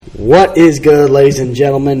What is good, ladies and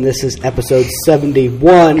gentlemen? This is episode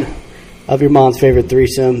 71 of your mom's favorite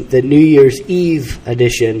threesome, the New Year's Eve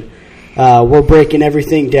edition. We're breaking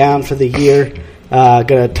everything down for the year. Going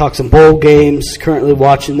to talk some bowl games. Currently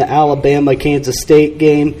watching the Alabama-Kansas State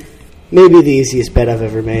game. Maybe the easiest bet I've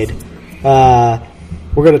ever made. We're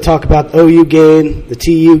going to talk about the OU game, the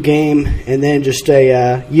TU game, and then just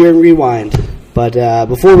a year in rewind. But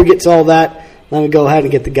before we get to all that, let me go ahead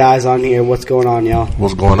and get the guys on here. What's going on, y'all?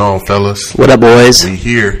 What's going on, fellas? What up, boys? We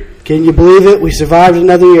here. Can you believe it? We survived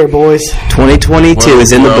another year, boys. 2022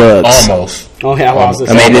 is in the books. Almost. Oh, yeah, it's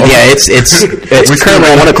currently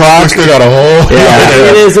 1 o'clock. We still got a whole.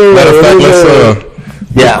 Yeah, it is early. Matter of fact,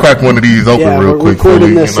 let's crack one of these open real quick. We're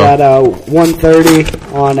recording this at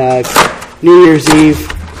 1:30 on New Year's Eve.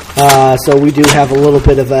 So we do have a little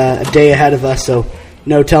bit of a day ahead of us, so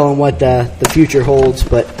no telling what the future holds,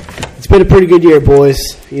 but it's been a pretty good year, boys.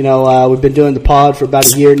 You know, we've been doing the pod for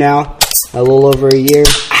about a year now, a little over a year,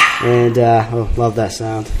 and love that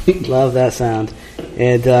sound. Love that sound.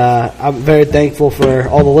 And I'm very thankful for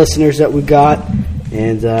all the listeners that we got,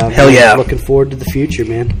 and hell yeah, looking forward to the future,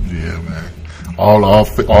 man. Yeah, man.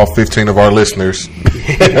 All 15 of our listeners.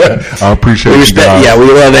 I appreciate you guys. Yeah,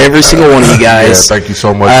 we love every single one of you guys. Yeah, thank you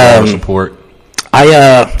so much for the support.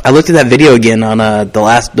 I looked at that video again on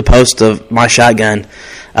the post of my shotgun,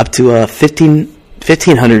 up to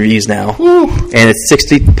 1,500 views now. Woo. And it's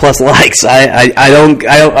 60 plus likes. I don't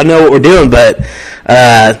know what we're doing, but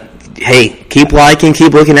hey, keep liking,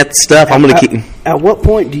 keep looking at the stuff. I'm gonna keep. At what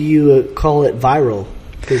point do you call it viral?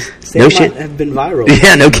 Because they might have been viral.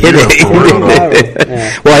 Yeah, no kidding.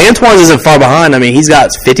 Yeah. Well, Antoine's isn't far behind. I mean, he's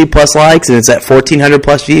got 50 plus likes, and it's at 1,400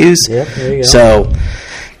 plus views. Yep, there you go. So,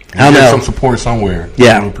 I don't know. Some support somewhere.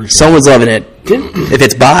 Yeah, someone's loving it. If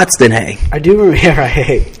it's bots, then hey. I do remember. Yeah,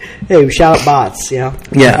 right. Hey, shout out bots. You know.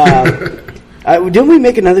 Yeah. Didn't we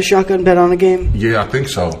make another shotgun bet on a game? Yeah, I think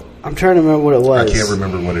so. I'm trying to remember what it was. I can't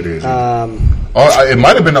remember what it is. It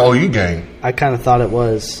might have been the OU game. I kind of thought it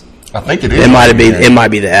was. I think it is. It might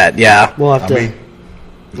be that. Yeah. We'll have to.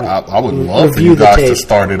 I would love for you guys to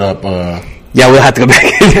start it up. Yeah, we'll have to go back.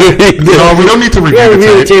 No, we don't need to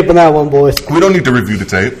review the tape on that one, boys. We don't need to review the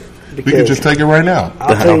tape. We can just take it right now.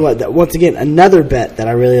 I'll tell you what. Once again, another bet that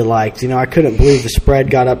I really liked. You know, I couldn't believe the spread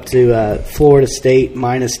got up to Florida State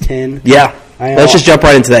minus 10. Yeah. Let's just jump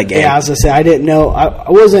right into that game. Yeah, as I say, I didn't know. I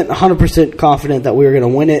wasn't 100% confident that we were going to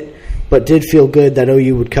win it, but did feel good that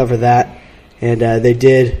OU would cover that. And they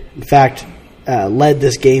did, in fact, led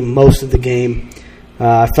this game most of the game.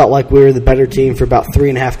 I felt like we were the better team for about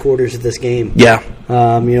 3.5 quarters of this game. Yeah.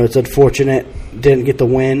 You know, it's unfortunate. Didn't get the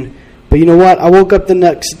win. But you know what? I woke up the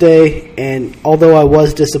next day, and although I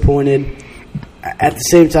was disappointed, at the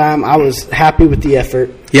same time, I was happy with the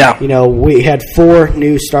effort. Yeah. You know, we had 4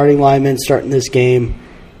 new starting linemen starting this game.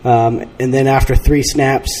 And then after 3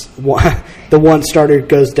 snaps, the one starter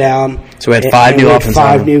goes down. So we had 5 new offensive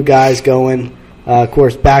linemen. 5 new guys going. Of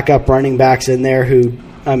course, backup running backs in there who,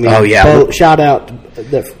 I mean, shout out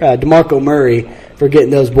DeMarco Murray for getting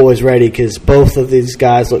those boys ready because both of these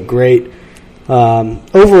guys look great.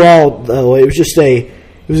 Overall, though, it was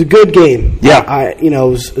a good game. Yeah. It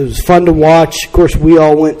was fun to watch. Of course, we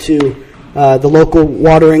all went to the local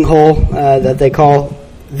watering hole that they call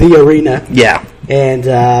the arena. Yeah. And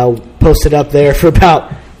posted up there for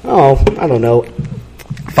about, I don't know,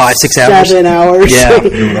 5-6 hours. 7 hours. Yeah.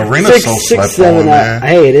 The arena's so 6, 7 hours.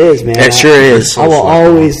 Hey, it is, man. It sure is. I will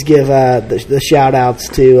always give the shout-outs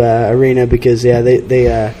to Arena because,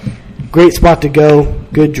 they great spot to go,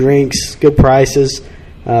 good drinks, good prices,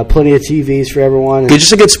 plenty of TVs for everyone. It's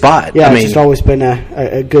just a good spot. Yeah, it's just always been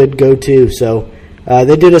a good go-to. So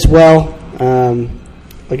they did us well.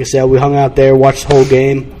 Like I said, we hung out there, watched the whole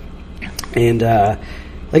game. And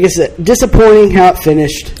like I said, disappointing how it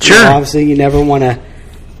finished. Sure. You know, obviously, you never want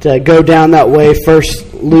to go down that way.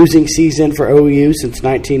 First losing season for OU since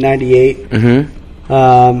 1998. Mm-hmm.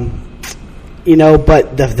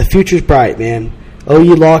 But the future's bright, man.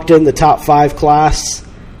 OU locked in the top 5 class.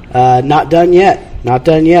 Not done yet. Not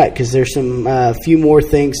done yet because there's some few more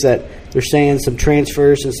things that they're saying, some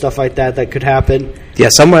transfers and stuff like that could happen. Yeah,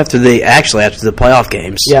 somewhere after the playoff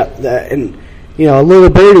games. Yeah, and a little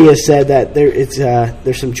birdie has said that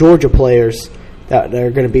there's some Georgia players that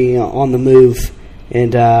are going to be on the move,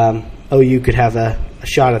 and OU could have a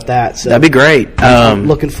shot at that. So that'd be great. I'm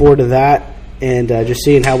looking forward to that, and just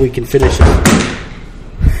seeing how we can finish it.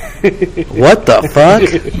 What the fuck?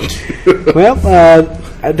 Well,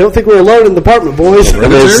 I don't think we're alone in the apartment, boys.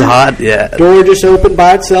 It is hot, yeah. Door just opened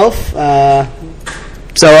by itself. Off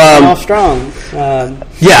strong.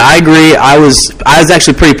 Yeah, I agree. I was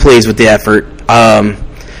actually pretty pleased with the effort.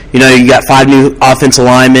 You got 5 new offensive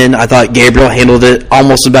linemen. I thought Gabriel handled it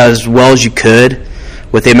almost about as well as you could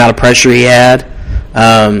with the amount of pressure he had.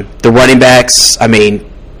 The running backs, I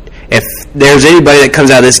mean, if there's anybody that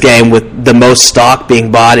comes out of this game with the most stock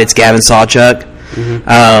being bought, it's Gavin Sawchuk.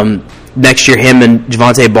 Next year, him and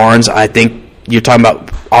Javonte Barnes, I think you're talking about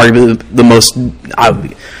arguably the most.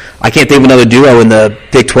 I can't think of another duo in the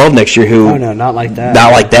Big 12 next year who. Oh no, not like that.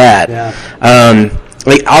 Not like that. Yeah.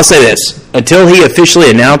 I'll say this: until he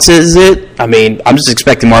officially announces it, I mean, I'm just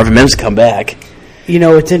expecting Marvin Mims to come back.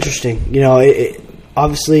 It's interesting.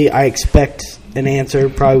 Obviously, I expect an answer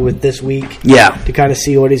probably with this week. Yeah. To kind of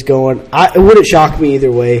see what he's going. It wouldn't shock me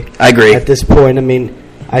either way. I agree. At this point, I mean,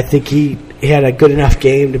 I think he had a good enough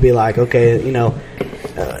game to be like, okay,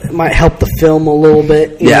 it might help the film a little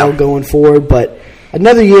bit, going forward. But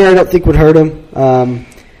another year, I don't think would hurt him.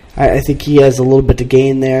 I think he has a little bit to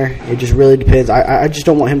gain there. It just really depends. I just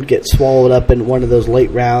don't want him to get swallowed up in one of those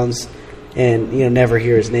late rounds and never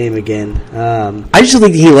hear his name again. I just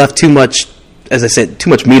think he left too much, as I said, too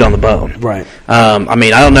much meat on the bone. Right. I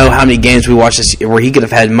mean, I don't know how many games we watched this year where he could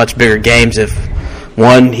have had much bigger games if,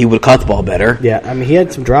 one, he would have caught the ball better. Yeah, I mean, he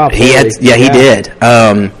had some drops. He did.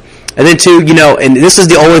 And then, two, and this is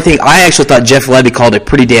the only thing, I actually thought Jeff Levy called a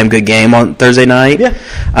pretty damn good game on Thursday night. Yeah.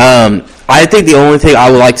 I think the only thing I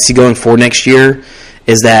would like to see going forward next year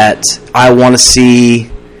is that I want to see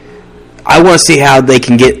how they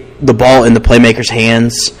can get the ball in the playmakers'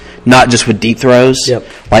 hands, not just with deep throws,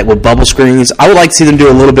 like with bubble screens. I would like to see them do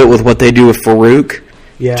a little bit with what they do with Farouk.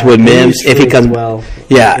 Yeah, to with Mims if he comes well.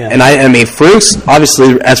 Yeah, and I mean Farouk's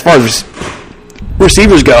obviously, as far as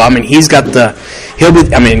receivers go, I mean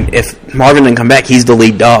if Marvin didn't come back, he's the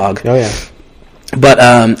lead dog. Oh yeah. But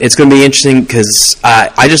it's going to be interesting because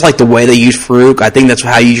I just like the way they use Farouk. I think that's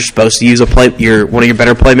how you're supposed to use one of your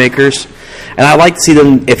better playmakers, and I like to see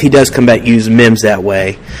them, if he does come back, use Mims that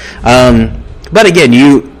way. But again,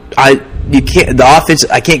 you can't, the offense.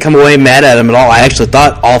 I can't come away mad at them at all. I actually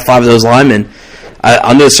thought all 5 of those linemen,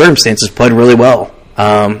 under the circumstances, played really well. They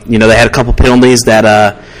had a couple penalties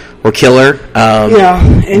that were killer.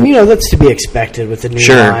 And that's to be expected with the new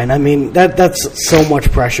line. I mean, that's so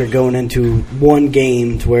much pressure going into one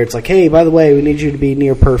game to where it's like, hey, by the way, we need you to be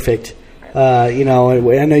near perfect. I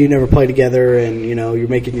know you never play together, and you're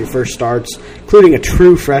making your first starts, including a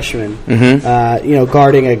true freshman.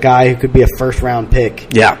 Guarding a guy who could be a first-round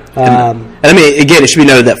pick. Yeah, and I mean, again, it should be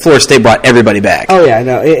noted that Florida State brought everybody back. Oh yeah,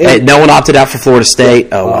 no, no one opted out for Florida State.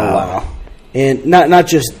 Oh wow. And not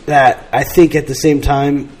just that, I think at the same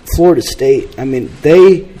time, Florida State, I mean,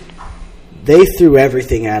 they threw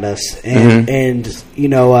everything at us, and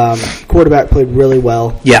quarterback played really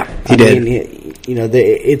well. Yeah, he did.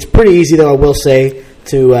 It's pretty easy, though, I will say,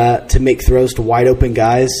 to make throws to wide open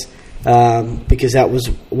guys, because that was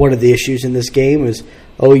one of the issues in this game. Was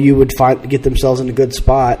OU would get themselves in a good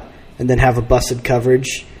spot and then have a busted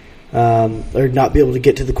coverage. Or not be able to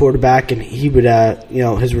get to the quarterback, and he would,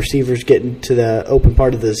 his receivers get into the open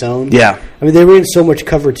part of the zone. Yeah. I mean, they ran so much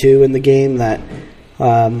cover 2 in the game that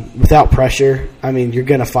without pressure, I mean, you're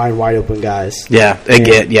going to find wide open guys. Yeah,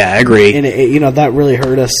 I agree. And that really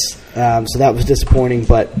hurt us, so that was disappointing.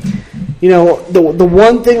 But, the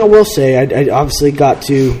one thing I will say, I obviously got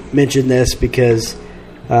to mention this because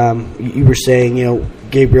you were saying,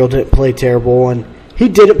 Gabriel didn't play terrible, and he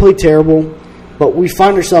didn't play terrible. But we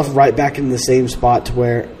find ourselves right back in the same spot to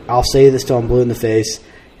where, I'll say this till I'm blue in the face,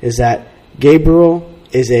 is that Gabriel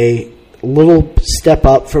is a little step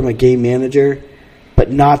up from a game manager,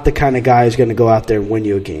 but not the kind of guy who's going to go out there and win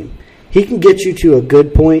you a game. He can get you to a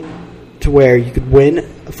good point to where you could win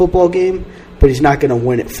a football game, but he's not going to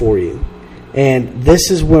win it for you. And this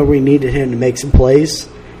is where we needed him to make some plays,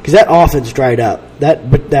 because that offense dried up. That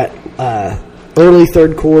early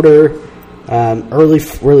third quarter, early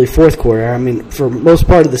fourth quarter. I mean, for most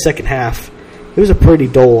part of the second half, it was a pretty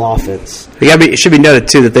dull offense. It should be noted,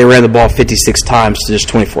 too, that they ran the ball 56 times to just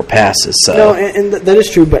 24 passes. So. No, and that is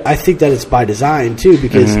true, but I think that it's by design, too,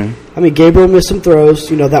 because, I mean, Gabriel missed some throws.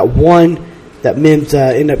 That one that Mims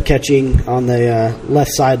ended up catching on the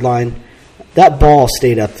left sideline, that ball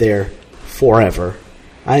stayed up there forever.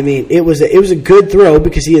 I mean, it was a good throw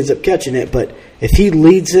because he ends up catching it, but if he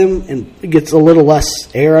leads him and gets a little less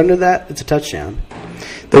air under that, it's a touchdown.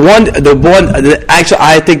 Actually,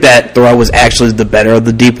 I think that throw was actually the better of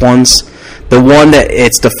the deep ones. The one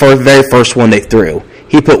it's the very first one they threw.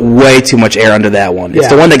 He put way too much air under that one. It's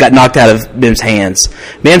the one that got knocked out of Mims' hands.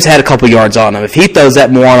 Mims had a couple yards on him. If he throws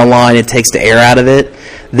that more on a line and takes the air out of it,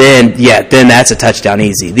 then that's a touchdown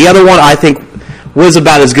easy. The other one, I think, was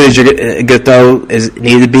about as good as you're good throw as it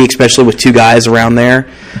needed to be, especially with 2 guys around there.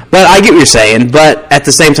 But I get what you're saying. But at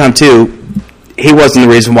the same time, too, he wasn't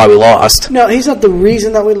the reason why we lost. No, he's not the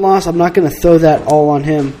reason that we lost. I'm not going to throw that all on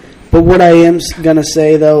him. But what I am going to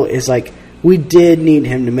say, though, is like we did need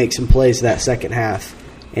him to make some plays that second half,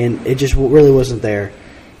 and it just really wasn't there.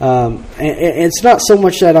 And it's not so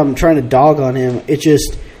much that I'm trying to dog on him. It's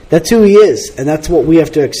just that's who he is, and that's what we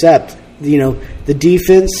have to accept. You know, the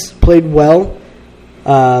defense played well,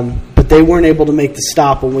 but they weren't able to make the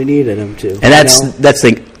stop when we needed them to. And that's the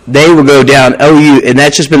thing. They will go down OU, and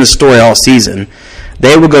that's just been the story all season.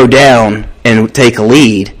 They will go down and take a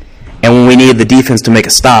lead, and when we needed the defense to make a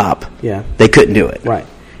stop, they couldn't do it. Right,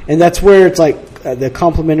 and that's where it's like the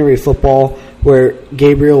complementary football, where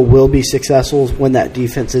Gabriel will be successful when that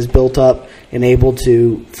defense is built up and able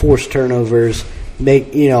to force turnovers,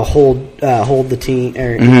 make hold the team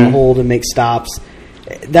or hold and make stops.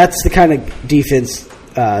 That's the kind of defense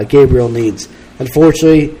Gabriel needs.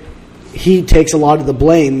 Unfortunately, he takes a lot of the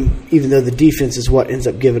blame, even though the defense is what ends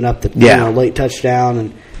up giving up the late touchdown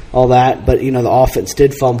and all that. But the offense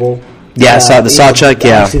did fumble. Yeah, the Sawchuk.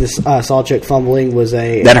 Yeah, obviously the Sawchuk fumbling was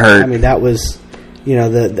that hurt. I mean, that was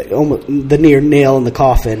the near nail in the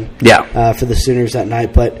coffin. Yeah, for the Sooners that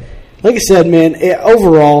night. But like I said, man,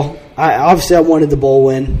 overall, I wanted the bowl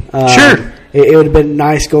win. Sure, it would have been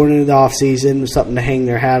nice going into the offseason, something to hang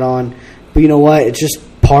their hat on. But you know what? It's just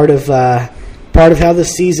part of how the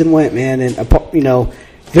season went, man. And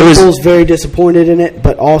Vickel's very disappointed in it,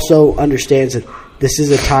 but also understands that this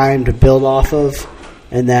is a time to build off of,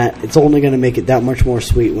 and that it's only going to make it that much more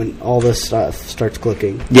sweet when all this stuff starts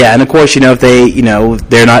clicking. Yeah, and of course, if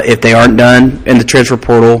they aren't done in the transfer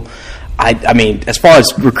portal, I mean, as far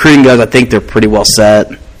as recruiting goes, I think they're pretty well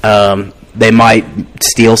set. They might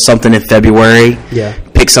steal something in February. Yeah.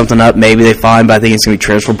 Pick something up, maybe they find, but I think it's going to be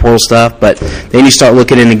transfer portal stuff. But then you start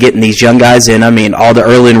looking into getting these young guys in. I mean, all the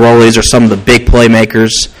early enrollees are some of the big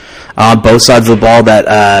playmakers on both sides of the ball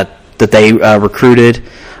that they recruited.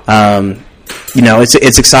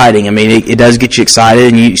 It's exciting. I mean, it does get you excited,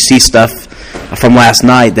 and you see stuff from last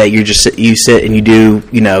night that you sit and you do.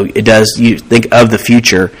 It does. You think of the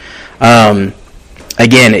future.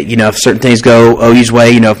 Again, if certain things go OU's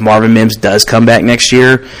way, if Marvin Mims does come back next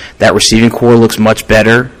year, that receiving core looks much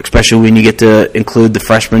better, especially when you get to include the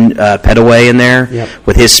freshman Petaway in there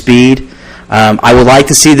with his speed. I would like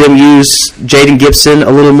to see them use Jaden Gibson a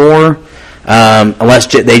little more, unless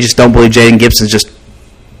they just don't believe Jaden Gibson's just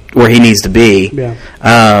where he needs to be. Yeah.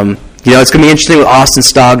 It's going to be interesting with Austin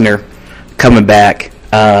Stogner coming back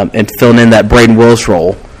and filling in that Braden Willis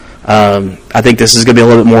role. I think this is going to be a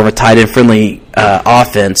little bit more of a tight end friendly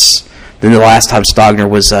offense than the last time Stogner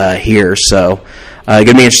was here. So going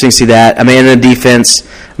to be interesting to see that. I mean, in the defense,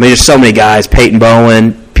 there's so many guys: Peyton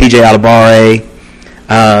Bowen, PJ Atabare,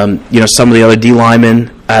 some of the other D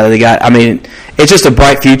linemen they got. I mean, it's just a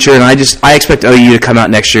bright future, and I expect OU to come out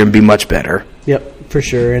next year and be much better. Yep, for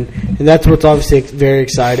sure, and that's what's obviously very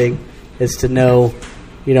exciting is to know,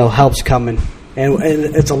 help's coming. And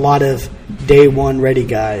it's a lot of day one ready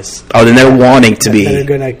guys. Oh, then they're wanting to be. They're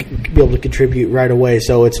going to be able to contribute right away.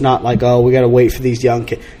 So it's not like, we got to wait for these young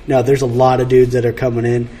kids. No, there's a lot of dudes that are coming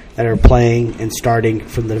in that are playing and starting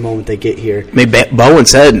from the moment they get here. I mean, Bowen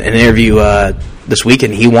said in an interview this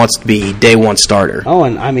weekend he wants to be day one starter. Oh,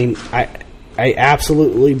 and I mean, I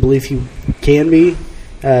absolutely believe he can be.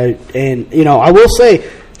 And I will say,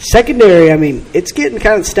 secondary, I mean, it's getting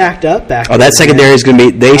kind of stacked up back there. Oh, that secondary is going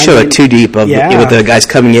to be – they show it too deep with the guys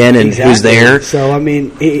coming in and who's there. So, I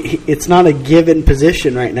mean, it's not a given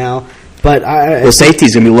position right now. But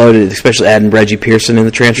safety's going to be loaded, especially adding Reggie Pearson in the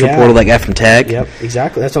transfer portal that guy from Tech. Yep,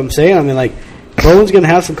 exactly. That's what I'm saying. I mean, like, Bowen's going to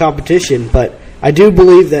have some competition, but I do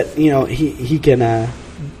believe that, he can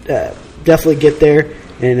definitely get there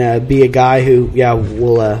and be a guy who,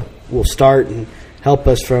 will start and – help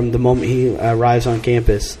us from the moment he arrives on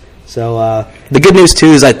campus. So the good news too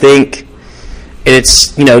is I think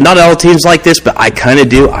it's not all teams like this, but I kind of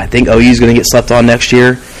do. I think OU is going to get slept on next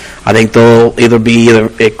year. I think they'll either be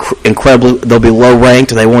incredibly, they'll be low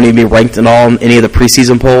ranked, or they won't even be ranked at all in any of the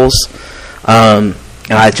preseason polls. And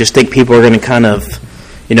I just think people are going to kind of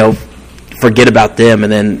forget about them,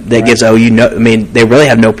 and then that gives OU I mean, they really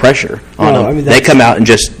have no pressure on them. I mean, they come out and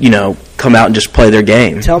just play their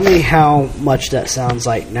game. Tell me how much that sounds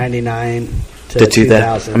like 99 to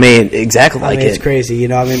 2000. I mean, exactly like it. It's crazy.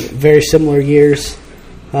 Very similar years.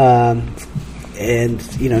 And,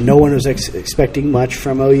 no one was expecting much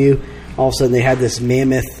from OU. All of a sudden they had this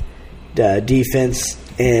mammoth defense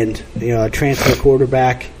and, a transfer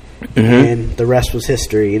quarterback, and the rest was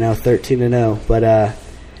history, 13-0. But,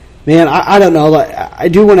 man, I don't know. I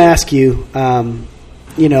do want to ask you,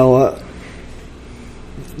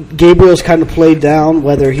 Gabriel's kind of played down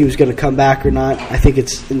whether he was going to come back or not. I think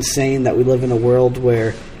it's insane that we live in a world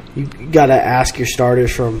where you got to ask your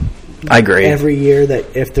starters from I agree. every year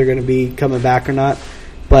that if they're going to be coming back or not.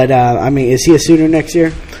 But, is he a Sooner next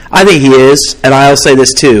year? I think he is, and I'll say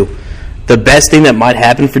this too. The best thing that might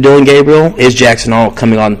happen for Dillon Gabriel is Jackson Arnold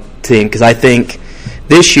coming on team, because I think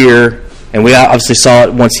this year, and we obviously saw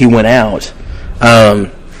it once he went out,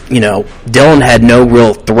 Dillon had no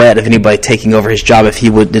real threat of anybody taking over his job if he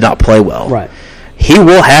did not play well. Right. He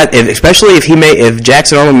will have, especially if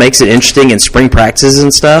Jackson Arnold makes it interesting in spring practices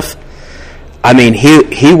and stuff. I mean,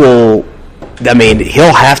 he will. I mean,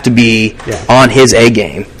 he'll have to be on his A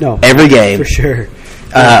game every game for sure.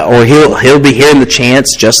 Or he'll be hearing the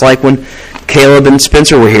chants just like when Caleb and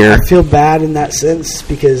Spencer were here. I feel bad in that sense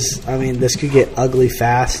because this could get ugly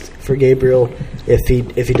fast for Gabriel if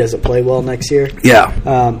he doesn't play well next year. Yeah,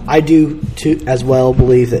 I do too as well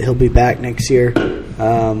believe that he'll be back next year.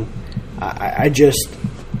 I'm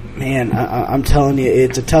telling you,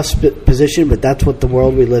 it's a tough position, but that's what the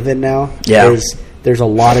world we live in now. Yeah. There's a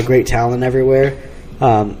lot of great talent everywhere.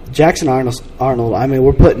 Jackson Arnold,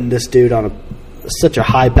 we're putting this dude on such a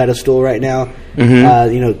high pedestal right now,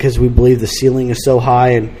 because we believe the ceiling is so high,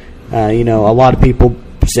 and a lot of people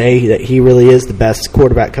say that he really is the best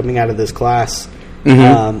quarterback coming out of this class.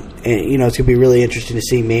 And it's going to be really interesting to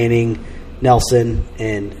see Manning, Nelson,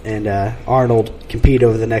 and Arnold compete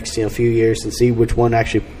over the next few years and see which one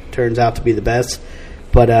actually turns out to be the best.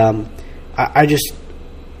 But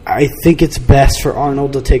I think it's best for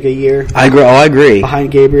Arnold to take a year. I agree.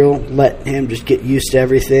 Behind Gabriel, let him just get used to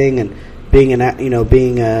everything and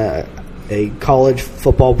being a college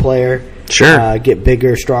football player. Sure. Get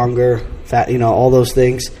bigger, stronger, fat. All those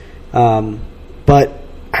things. But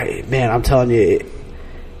I'm telling you,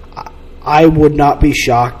 I would not be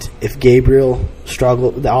shocked if Gabriel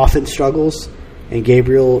the offense struggles, and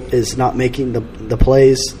Gabriel is not making the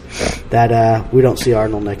plays that we don't see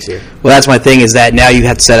Arnold next year. Well, that's my thing is that now you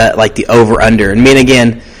have to set like the over-under.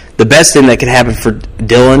 Again, the best thing that could happen for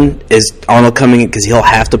Dillon is Arnold coming in because he'll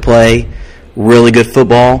have to play really good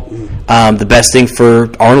football. The best thing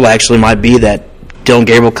for Arnold actually might be that Dillon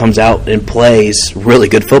Gabriel comes out and plays really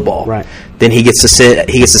good football. Right. Then he gets to sit.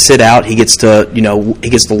 He gets to sit out. He gets to he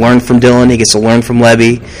gets to learn from Dillon. He gets to learn from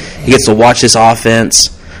Levy. He gets to watch this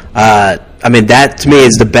offense. That to me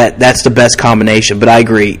is that's the best combination. But I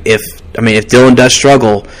agree. If Dillon does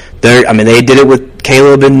struggle, they did it with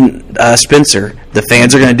Caleb and Spencer. The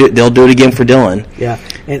fans are going to they'll do it again for Dillon. Yeah,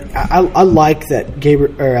 and I like that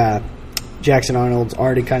Jackson Arnold's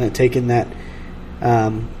already kind of taken that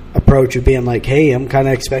approach of being like, hey, I'm kind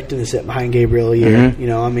of expecting to sit behind Gabriel a year.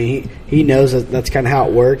 He knows that's kind of how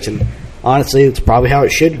it works, and honestly, it's probably how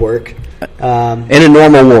it should work. In a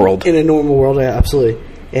normal world. In a normal world, yeah, absolutely.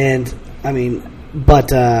 And I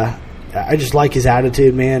just like his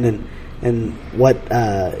attitude, man, and what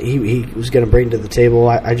he was going to bring to the table.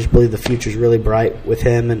 I just believe the future's really bright with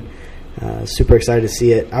him, and super excited to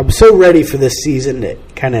see it. I'm so ready for this season to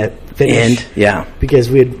kind of finish. Because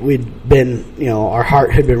we'd been, our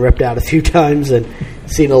heart had been ripped out a few times and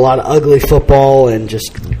seen a lot of ugly football, and it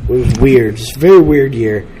was weird. Just a very weird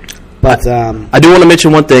year. But I do want to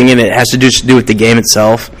mention one thing, and it has to do with the game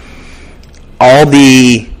itself. All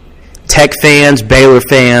the Tech fans, Baylor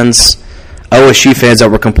fans, OSU fans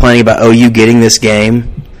that were complaining about OU getting this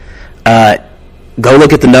game, go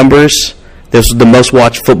look at the numbers. This was the most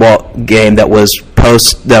watched football game that was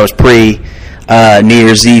pre New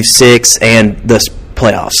Year's Eve 6 and the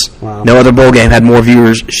playoffs. Wow. No other bowl game had more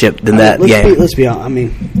viewership than that game. Let's be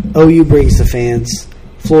honest. OU brings the fans.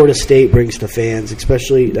 Florida State brings the fans,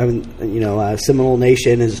 especially. Seminole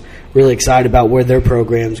Nation is really excited about where their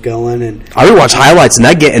program's going. And I rewatched highlights in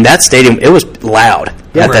that game in that stadium. It was loud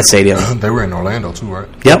at that stadium. They were in Orlando too, right?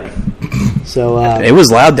 Yep. So it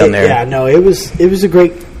was loud down there. Yeah, no, it was a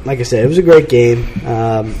great. Like I said, it was a great game.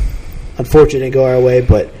 Unfortunately, it didn't go our way,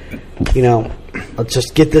 but let's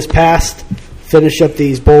just get this past, finish up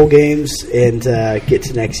these bowl games, and get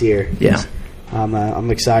to next year. Yeah.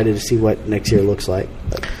 I'm excited to see what next year looks like.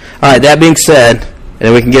 All right, that being said, and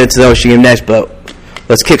then we can get into the OSU game next, but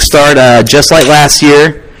let's kickstart just like last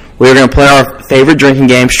year. We were going to play our favorite drinking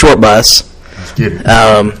game, Short Bus. Let's get it.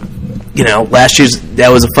 That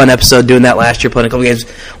was a fun episode doing that last year, playing a couple games.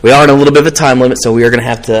 We are in a little bit of a time limit, so we are going to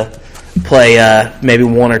have to play maybe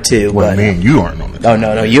one or two. Well, me and you aren't on the time.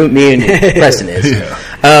 Oh, no, me and Preston is.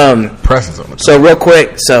 Yeah. Preston's on the time. So real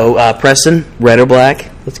quick, Preston, red or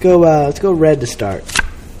black? Let's go red to start.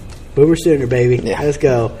 Boomer Sooner, baby. Yeah. Let's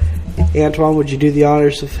go. Antoine, would you do the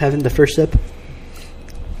honors of having the first sip?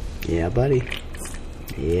 Yeah, buddy.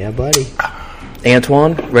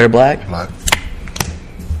 Antoine, red or black? Black.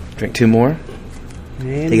 Drink 2 more.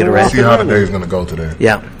 And Take it we're around. off See and how the running. day's going to go today.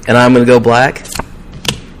 Yeah, and I'm going to go black.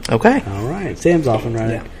 Okay. All right, Sam's off and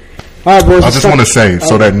running. All right, boys. I just want to say,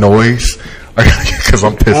 so that noise, because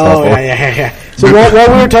I'm pissed off. yeah. So while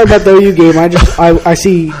we were talking about the OU game, I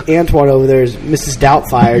see Antoine over there as Mrs.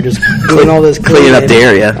 Doubtfire just doing all this Cleaning up the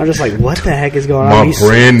area. I'm just like, what the heck is going on? My He's-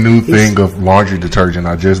 brand new thing of laundry detergent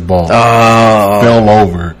I just bought Oh. fell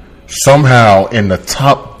over somehow, and the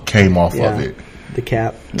top came off Yeah, of it. the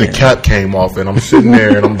cap. The cap came off, and I'm sitting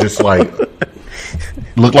there, and I'm just like,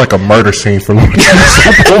 looked like a murder scene from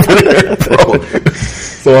over there, bro.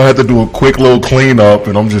 So I had to do a quick little cleanup,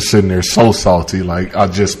 and I'm just sitting there so salty. Like, I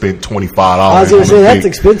just spent $25. I was going to say, on a that's thing.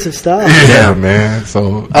 expensive stuff. Yeah, man.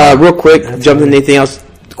 So Real quick, jumping into anything else,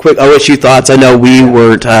 quick OSU thoughts. I know we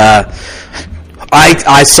weren't.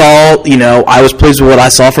 I saw, I was pleased with what I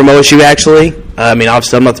saw from OSU, actually. I mean,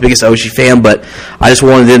 obviously, I'm not the biggest OSU fan, but I just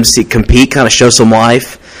wanted them to compete, kind of show some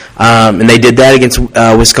life. And they did that against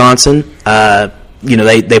Wisconsin.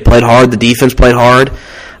 They played hard. The defense played hard.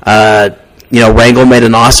 Rangel made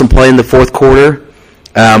an awesome play in the fourth quarter,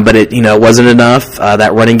 but it wasn't enough.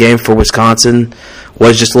 That running game for Wisconsin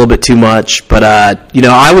was just a little bit too much. But I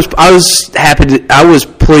was happy. I was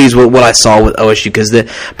pleased with what I saw with OSU because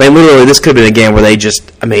literally this could have been a game where they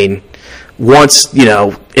just once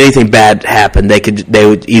anything bad happened, they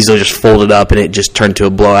would easily just fold it up and it just turned to a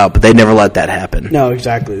blowout. But they never let that happen. No,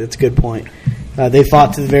 exactly. That's a good point. They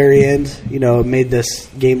fought to the very end. It made this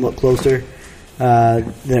game look closer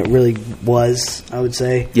than it really was, I would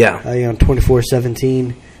say. Yeah.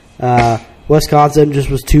 24-17. Wisconsin just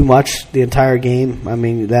was too much the entire game. I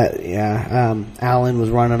mean, Allen was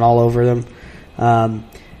running all over them.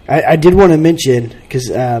 I did want to mention, because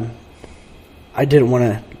I didn't want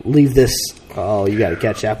to leave this. Oh, you got to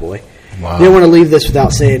catch that, boy. wow. Didn't want to leave this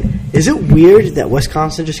without saying, is it weird that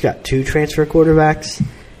Wisconsin just got 2 transfer quarterbacks?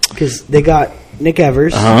 Because they got Nick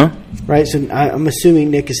Evers, right? So I'm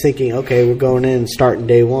assuming Nick is thinking, okay, we're going in and starting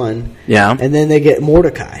day one. Yeah. And then they get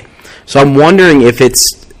Mordecai. So I'm wondering if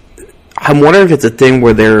it's a thing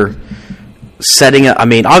where they're setting up. I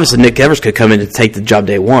mean, obviously Nick Evers could come in to take the job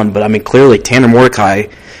day one, but I mean, clearly Tanner Mordecai,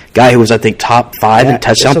 guy who was I think top 5 in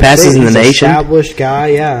touchdown passes in the nation, established guy,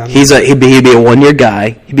 yeah. he'd be a 1-year guy.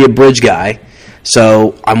 He'd be a bridge guy.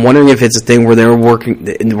 So I'm wondering if it's a thing where they're working,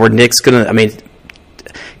 where Nick's gonna. I mean,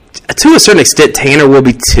 to a certain extent, Tanner will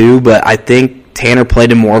be too, but I think Tanner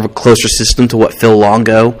played in more of a closer system to what Phil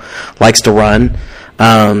Longo likes to run.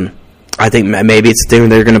 I think maybe it's a thing where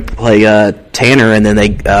they're going to play Tanner, and then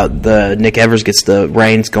the Nick Evers gets the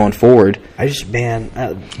reins going forward. But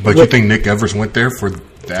you think Nick Evers went there for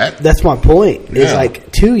that? That's my point. It's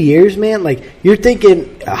like 2 years, man. Like, you're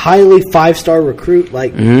thinking a highly 5-star recruit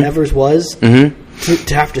like Evers was to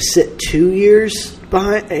have to sit 2 years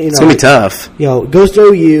behind. It's gonna be tough. Goes to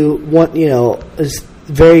OU. Is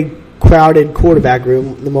very crowded quarterback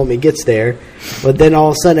room the moment he gets there, but then all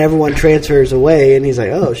of a sudden everyone transfers away, and he's like,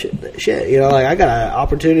 "Oh shit!" I got an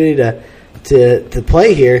opportunity to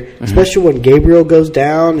play here, especially when Gabriel goes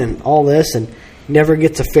down and all this, and never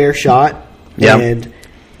gets a fair shot. Yeah. And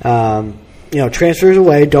transfers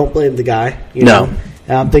away. Don't blame the guy. No.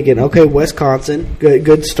 And I'm thinking, okay, Wisconsin,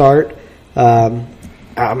 good start.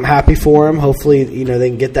 I'm happy for him. Hopefully, they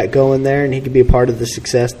can get that going there, and he can be a part of the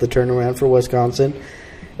success, the turnaround for Wisconsin.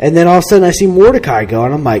 And then all of a sudden, I see Mordecai go,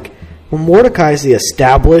 and I'm like, well, Mordecai's the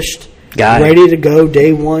established, guy, ready to go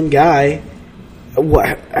day one guy.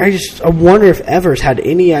 I wonder if Evers had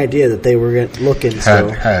any idea that they were looking.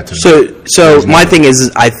 Had to. So my thing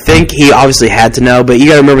is, I think he obviously had to know, but you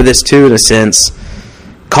got to remember this too, in a sense.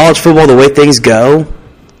 College football, the way things go,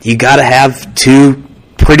 you got to have 2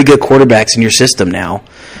 pretty good quarterbacks in your system now.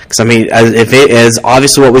 Because I mean, if it is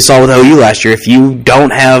obviously what we saw with OU last year, if you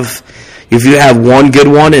have one good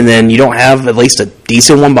one and then you don't have at least a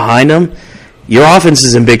decent one behind them, your offense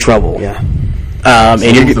is in big trouble. Yeah. And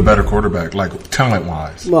who's the better quarterback, like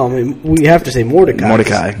talent-wise? Well, I mean, we have to say Mordecai.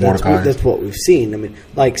 Mordecai. That's what we've seen. I mean,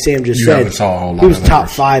 like Sam just You said, haven't saw a whole lot he was of top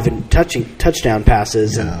Evers. 5 in touchdown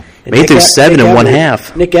passes. Yeah. And He threw 7 in one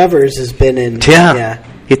half. Nick Evers has been in. Yeah.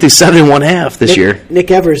 He threw 7 in one half this year. Nick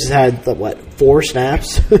Evers has had 4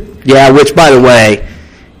 snaps. Yeah, which by the way,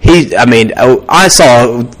 I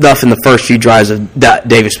saw enough in the first few drives of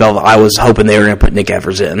Davis Bell. I was hoping they were going to put Nick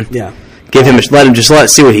Evers in. Yeah. Let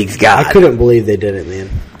see what he's got. I couldn't believe they did it, man.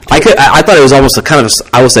 I thought it was almost a kind of.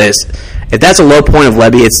 I will say this: if that's a low point of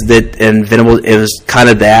Lebby, it's that and Venable. It was kind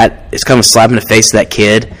of that. It's kind of a slap in the face of that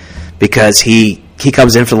kid because he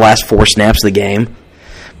comes in for the last 4 snaps of the game.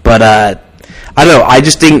 But I don't know. I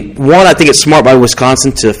just think I think it's smart by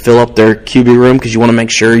Wisconsin to fill up their QB room because you want to make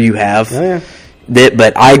sure you have. Oh, yeah.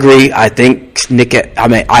 But I agree. I think I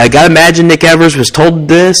got to imagine Nick Evers was told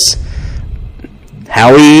this.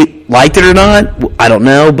 How he liked it or not, I don't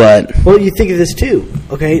know, but... Well, you think of this, too.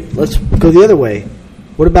 Okay, let's go the other way.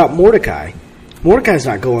 What about Mordecai? Mordecai's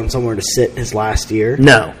not going somewhere to sit his last year.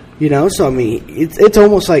 No. So, I mean, it's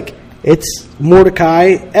almost like it's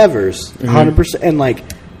Mordecai Evers, 100%. And, like,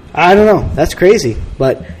 I don't know. That's crazy.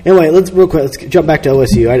 But, anyway, let's jump back to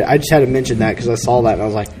OSU. I just had to mention that because I saw that and I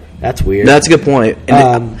was like, that's weird. That's a good point.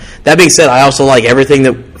 And that being said, I also like everything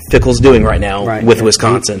that Fickell's doing right now with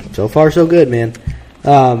Wisconsin. So far, so good, man.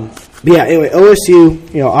 Yeah, anyway,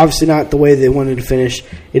 OSU, obviously not the way they wanted to finish.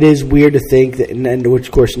 It is weird to think that, and which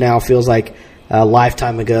of course now feels like a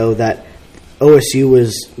lifetime ago, that OSU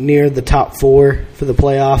was near the top 4 for the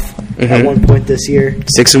playoff at one point this year.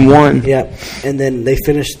 6-1. Yeah, and then they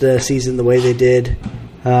finished the season the way they did.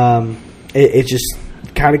 It's just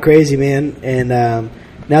kind of crazy, man. And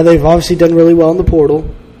now they've obviously done really well in the portal.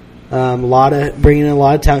 Bringing in a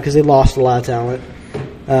lot of talent because they lost a lot of talent.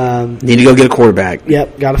 Need to go get a quarterback.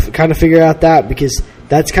 Yep, got to kind of figure out that because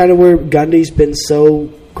that's kind of where Gundy's been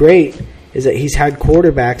so great is that he's had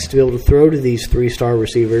quarterbacks to be able to throw to these 3-star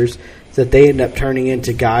receivers that they end up turning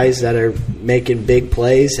into guys that are making big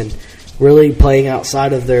plays and really playing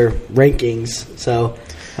outside of their rankings. So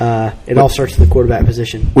it all starts with the quarterback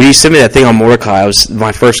position. When you sent me that thing on Mordecai,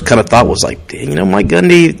 my first kind of thought was like, Mike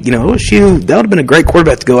Gundy, OSU, that would have been a great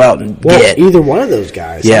quarterback to go out and get. Either one of those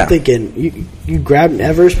guys. Yeah. I'm thinking you grabbed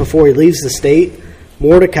Evers before he leaves the state.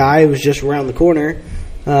 Mordecai was just around the corner.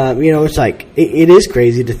 It's like it is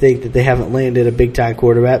crazy to think that they haven't landed a big-time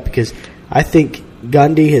quarterback because I think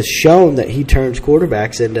Gundy has shown that he turns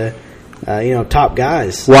quarterbacks into top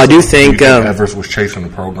guys. Well, I do think Evers was chasing the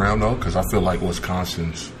program though, because I feel like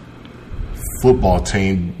Wisconsin's football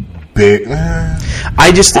team big.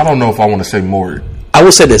 I don't know if I want to say more. I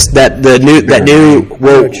will say this: that new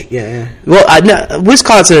coach, yeah. Well,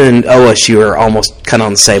 Wisconsin and OSU are almost kind of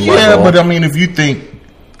on the same level. Yeah, but I mean, if you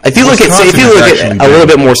look at a little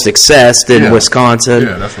bit more success than Wisconsin,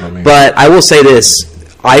 yeah, that's what I mean. But I will say this: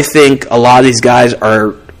 I think a lot of these guys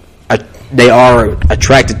are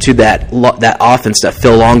attracted to that offense that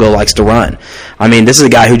Phil Longo likes to run. I mean, this is a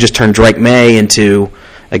guy who just turned Drake May into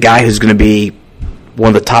a guy who's going to be one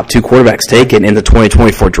of the top 2 quarterbacks taken in the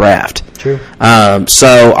 2024 draft. True.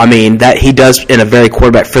 So, I mean, that he does in a very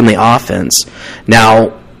quarterback-friendly offense.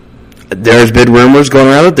 Now, there's been rumors going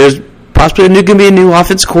around that there's possibly going to be a new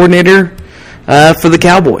offense coordinator for the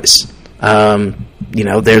Cowboys.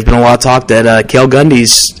 There's been a lot of talk that Cale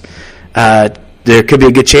Gundy's there could be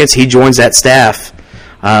a good chance he joins that staff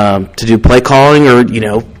to do play calling or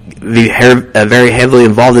be very heavily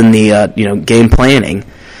involved in the game planning.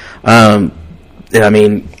 I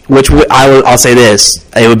mean, I'll say this: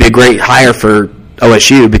 it would be a great hire for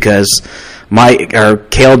OSU because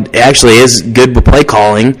Cale actually is good with play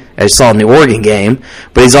calling, as you saw in the Oregon game,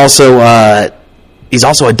 but he's also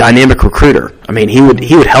a dynamic recruiter. I mean, he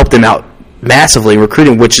would help them out massively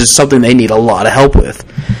recruiting, which is something they need a lot of help with.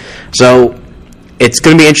 So it's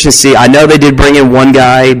going to be interesting to see. I know they did bring in one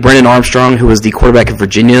guy, Brennan Armstrong, who was the quarterback of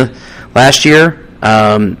Virginia last year.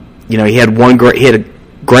 He had a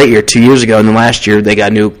great year 2 years ago, and then last year they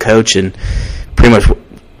got a new coach and pretty much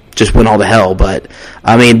just went all to hell. But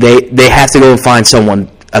I mean, they have to go and find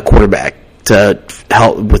a quarterback to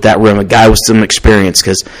help with that room, a guy with some experience,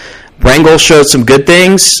 because Brangle showed some good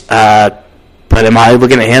things. But am I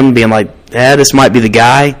looking at him being like, this might be the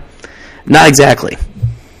guy? Not exactly.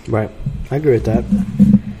 Right. I agree with that.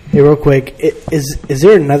 Hey, real quick, is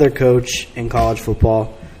there another coach in college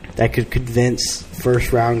football that could convince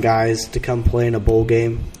first-round guys to come play in a bowl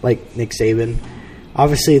game like Nick Saban?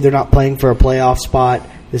 Obviously, they're not playing for a playoff spot.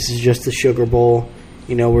 This is just the Sugar Bowl.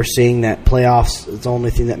 We're seeing that playoffs is the only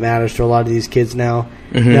thing that matters to a lot of these kids now.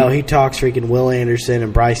 Mm-hmm. He talks freaking Will Anderson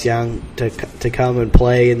and Bryce Young to come and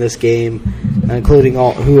play in this game, including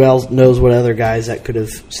who else knows what other guys that could have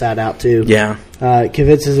sat out too. Yeah.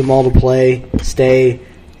 Convinces them all to play, stay,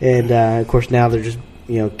 and of course now they're just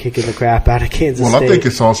kicking the crap out of Kansas State. I think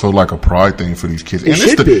it's also like a pride thing for these kids. It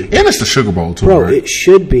should be. And it's the Sugar Bowl too, bro. Right? It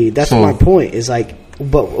should be. That's my point. Is like,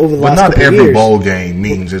 but over the last couple not every years, bowl game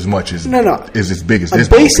means as much as is as big as this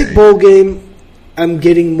basic bowl game. I'm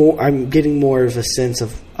getting more of a sense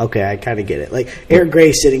of, okay, I kind of get it. Like Eric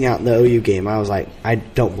Gray sitting out in the OU game, I was like, I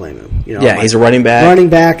don't blame him. He's a running back. Running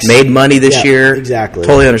backs made money this year. Exactly.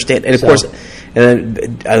 Totally understand. And of course, and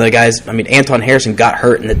then other guys. I mean, Anton Harrison got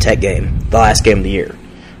hurt in the Tech game, the last game of the year.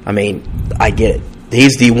 I mean, I get it.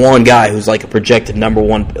 He's the one guy who's like a projected number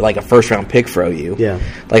one, like a first round pick for OU. Yeah.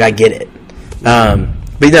 Like I get it. But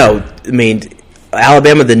I mean,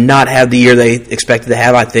 Alabama did not have the year they expected to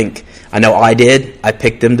have. I know I did. I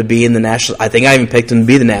picked them to be in the national. I think I even picked them to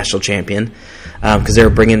be the national champion because they were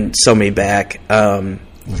bringing so many back.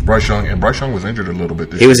 Was Bryce Young, and Bryce Young was injured a little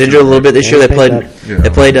bit this year. He was injured a little bit this year. They played. Yeah. They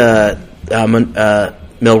played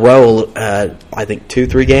Milroe, I think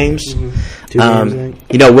 2-3 games. Mm-hmm. 2 games, I think.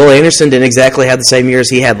 Will Anderson didn't exactly have the same year as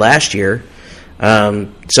he had last year.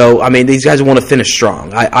 So, I mean, these guys want to finish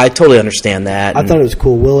strong. I totally understand that. I thought it was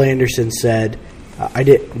cool. Will Anderson said,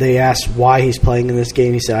 they asked why he's playing in this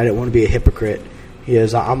game. He said, I didn't want to be a hypocrite. He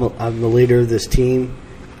goes, I'm the leader of this team,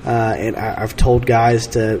 and I've told guys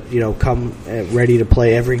to, come ready to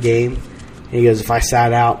play every game. And he goes, if I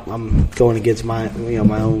sat out, I'm going against my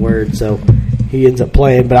own word. So he ends up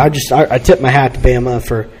playing. But I tip my hat to Bama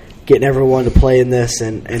for getting everyone to play in this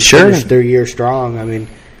and finish their year strong. I mean,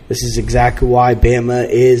 this is exactly why Bama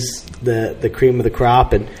is the cream of the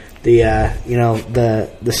crop and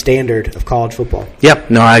the standard of college football. Yep.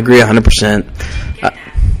 No, I agree 100%.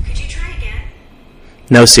 Could you try again?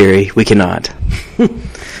 No, Siri, we cannot. We're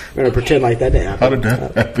going to pretend like that didn't happen. How did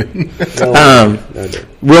that happen?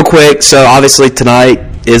 Real quick, so obviously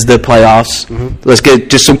tonight is the playoffs. Mm-hmm. Let's get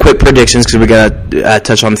just some quick predictions because we got to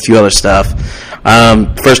touch on a few other stuff.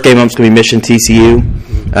 First game up's going to be Michigan TCU.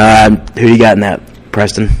 Who do you got in that,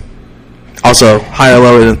 Preston? Also, higher or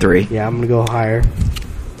lower than 3? Yeah, I'm going to go higher.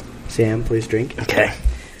 Sam, please drink. Okay.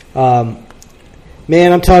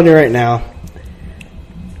 Man, I'm telling you right now,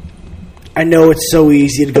 I know it's so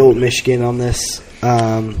easy to go with Michigan on this.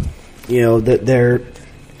 That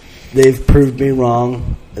they've proved me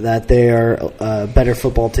wrong, that they are a better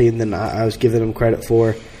football team than I was giving them credit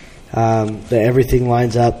for. That everything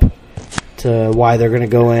lines up to why they're going to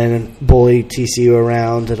go in and bully TCU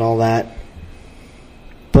around and all that.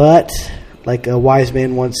 But, like a wise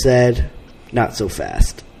man once said, not so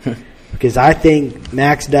fast. Because I think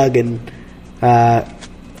Max Duggan, some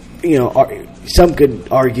could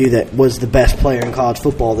argue that was the best player in college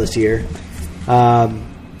football this year.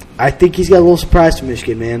 I think he's got a little surprise to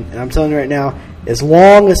Michigan, man. And I'm telling you right now, as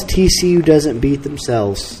long as TCU doesn't beat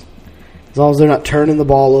themselves, as long as they're not turning the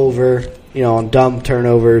ball over, on dumb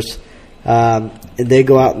turnovers, and they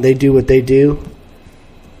go out and they do what they do,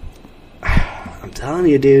 I'm telling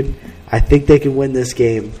you, dude, I think they can win this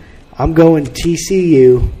game. I'm going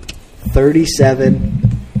TCU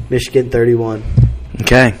 37, Michigan 31.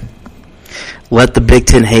 Okay. Let the Big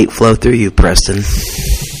Ten hate flow through you, Preston.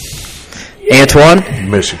 Antoine?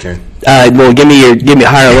 Michigan. Well, give me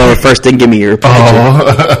higher or lower first, then give me your prediction.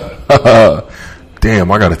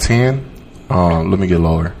 Damn, I got a 10. Let me get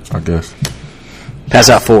lower, I guess. Pass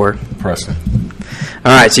out 4. Preston.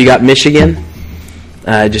 All right, so you got Michigan.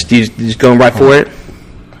 Just going right for it.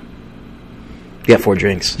 You got 4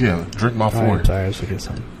 drinks. Yeah, drink my 4. Right, sorry, I was looking at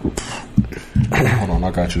something. Hold on,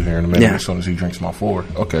 I got you here in a minute. Yeah. As soon as he drinks my 4.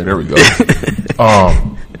 Okay, there we go.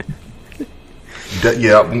 I'm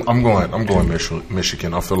going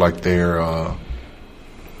Michigan. I feel like they're, I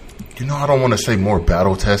don't want to say more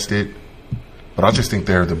battle tested, but I just think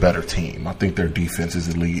they're the better team. I think their defense is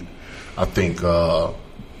elite. I think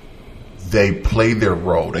they play their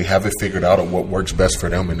role. They have it figured out of what works best for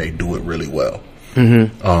them, and they do it really well.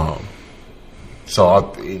 Mm-hmm.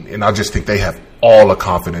 I just think they have all the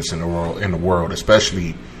confidence in the world,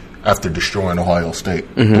 especially after destroying Ohio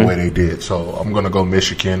State the way they did. So I'm going to go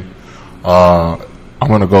Michigan. I'm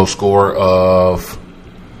going to go score of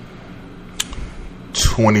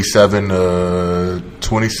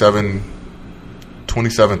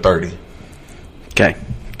 27-30. Okay.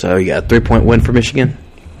 So you got a 3-point win for Michigan.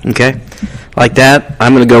 Okay. Like that.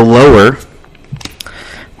 I'm going to go lower.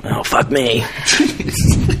 Oh, fuck me.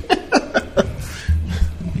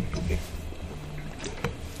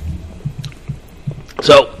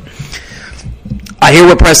 So, I hear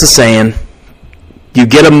what Press is saying. You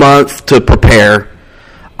get a month to prepare.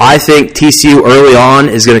 I think TCU early on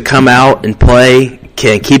is going to come out and play,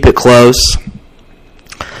 can keep it close.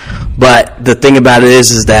 But the thing about it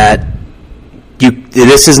is that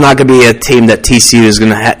this is not going to be a team that TCU is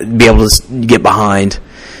going to be able to get behind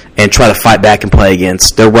and try to fight back and play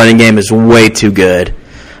against. Their running game is way too good.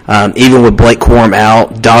 Even with Blake Corum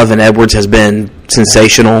out, Donovan Edwards has been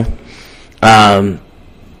sensational.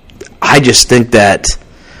 I just think that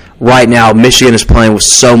right now Michigan is playing with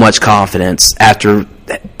so much confidence after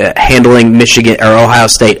handling Michigan or Ohio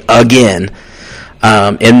State again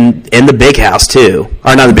in the big house too,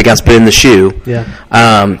 or not the big house, but in the shoe. Yeah.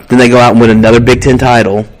 Then they go out and win another Big Ten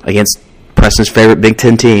title against Preston's favorite Big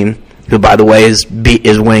Ten team, who, by the way, is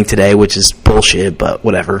winning today, which is bullshit, but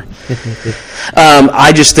whatever.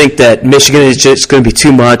 I just think that Michigan is just going to be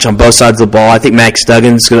too much on both sides of the ball. I think Max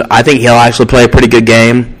Duggan's I think he'll actually play a pretty good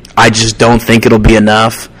game. I just don't think it'll be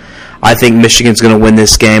enough. I think Michigan's going to win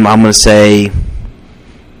this game. I'm going to say,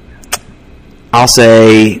 I'll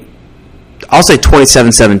say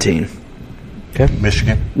 27-17. Okay.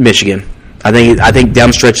 Michigan. I think down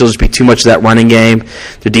the stretch there'll just be too much of that running game.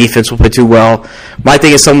 The defense will play too well. My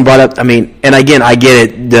thing is someone brought up. I mean, and again, I get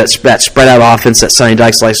it. That spread out offense that Sonny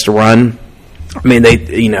Dykes likes to run. I mean,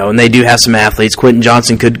 and they do have some athletes. Quentin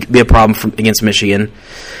Johnson could be a problem against Michigan.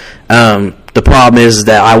 The problem is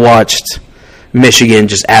that I watched Michigan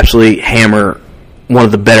just absolutely hammer one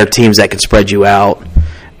of the better teams that can spread you out,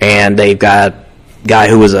 and they've got a guy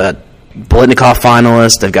who was a Biletnikoff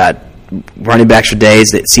finalist. They've got running backs for days,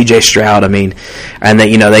 that C.J. Stroud. I mean, and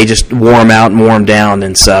they just wore him out and wore him down,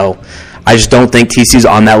 and so I just don't think TCU's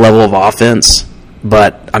on that level of offense.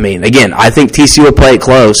 But I mean, again, I think TCU will play it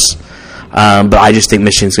close, but I just think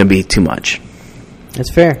Michigan's going to be too much.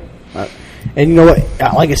 That's fair. And you know what?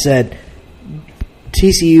 Like I said,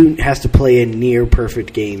 TCU has to play a near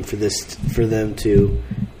perfect game for them to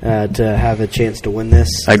have a chance to win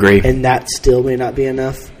this. I agree, and that still may not be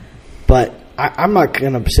enough. But I'm not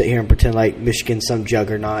going to sit here and pretend like Michigan's some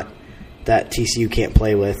juggernaut that TCU can't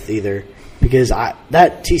play with either, because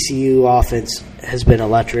that TCU offense has been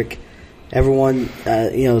electric. Everyone,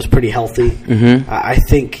 is pretty healthy. Mm-hmm. I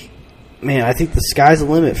think the sky's the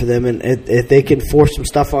limit for them, and if they can force some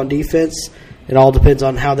stuff on defense, it all depends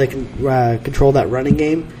on how they can control that running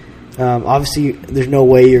game. Obviously, there's no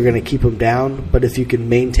way you're going to keep them down, but if you can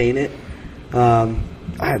maintain it,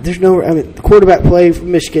 the quarterback play for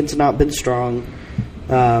Michigan's not been strong.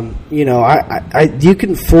 You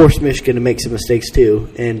can force Michigan to make some mistakes too,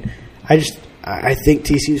 and I think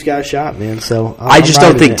TCU's got a shot, man. So I just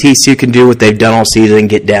don't think TCU can do what they've done all season and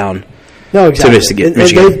get down. No, exactly. To Michigan. And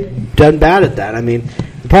they've done bad at that. I mean,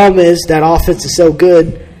 the problem is that offense is so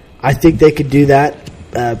good. I think they could do that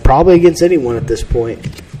probably against anyone at this point,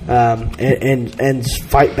 and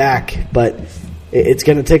fight back. But it's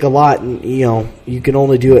going to take a lot, and you can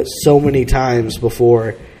only do it so many times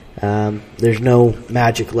before there's no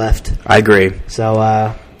magic left. I agree.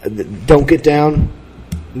 So don't get down.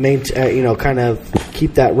 Kind of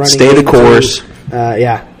keep that running. Stay the course.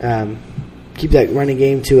 Keep that running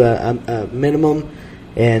game to a minimum,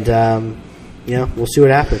 and we'll see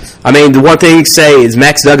what happens. I mean, the one thing you can say is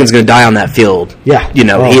Max Duggan's going to die on that field. Yeah,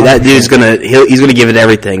 that dude's he's going to give it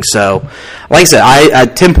everything. So, like I said, a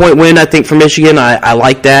 10-point win I think for Michigan. I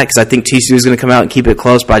like that because I think TCU is going to come out and keep it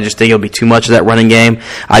close, but I just think it'll be too much of that running game.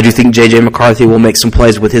 I do think J.J. McCarthy will make some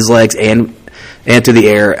plays with his legs and to the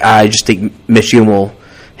air. I just think Michigan will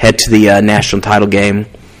head to the national title game.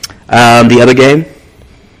 The other game,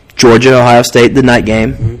 Georgia, Ohio State, the night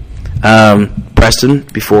game. Mm-hmm. Preston,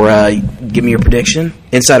 before give me your prediction,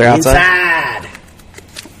 inside or outside? Inside.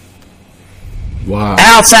 Wow.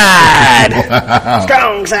 Outside. Wow.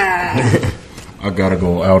 Strong side. I gotta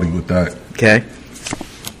go outie with that. Okay.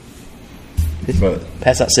 But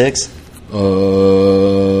Pass out 6.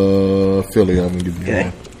 Philly, I'm gonna give you Okay.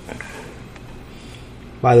 one.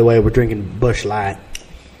 By the way, we're drinking Busch Light.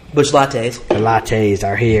 Busch lattes. The lattes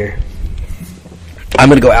are here. I'm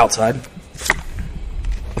going to go outside.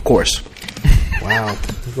 Of course. Wow,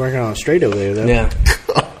 he's working on straight over there, though. Yeah.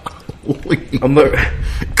 We're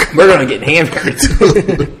going to get hammered.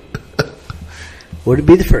 Would it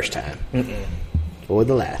be the first time? Or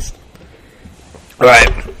the last? All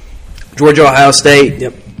right. Georgia, Ohio State.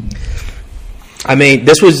 Yep. I mean,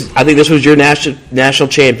 I think this was your national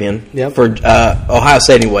champion. Yep. For Ohio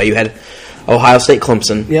State anyway. You had Ohio State,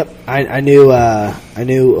 Clemson. Yep. I knew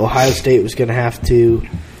Ohio State was going to have to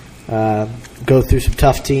go through some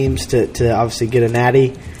tough teams to obviously get a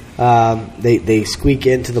natty. They squeak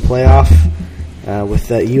into the playoff with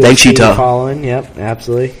USC following. Yep,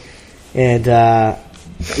 absolutely. And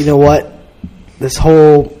you know what? This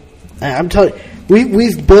whole I'm telling you,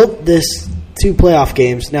 we've built this 2 playoff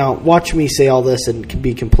games. Now, watch me say all this and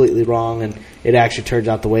be completely wrong, and it actually turns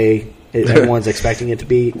out the way everyone's expecting it to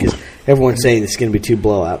be, because everyone's saying it's going to be 2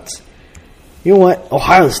 blowouts. You know what?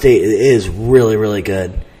 Ohio State is really, really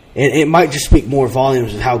good. And it might just speak more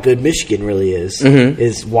volumes of how good Michigan really is. Mm-hmm.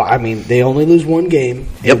 Is why, I mean, they only lose 1 game.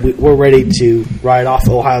 Yep. And we're ready to ride off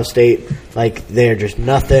Ohio State like they're just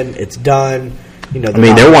nothing. It's done.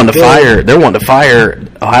 They're wanting to fire. They're wanting to fire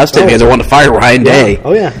Ohio State. They're wanting to fire Ryan Day.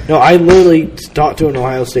 Oh yeah. No, I literally talked to an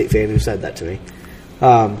Ohio State fan who said that to me.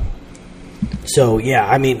 So yeah,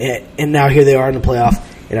 I mean, and now here they are in the playoff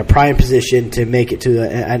in a prime position to make it to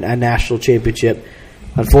a national championship.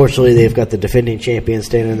 Unfortunately, they've got the defending champions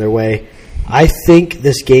standing in their way. I think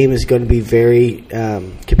this game is going to be very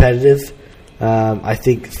competitive. I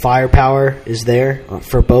think firepower is there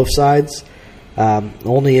for both sides. The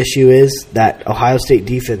only issue is that Ohio State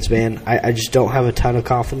defense, man. I just don't have a ton of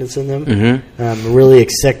confidence in them. Mm-hmm. Really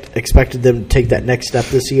expected them to take that next step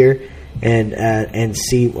this year and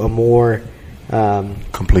see a more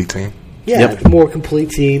complete team. Yeah, more complete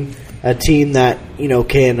team. A team that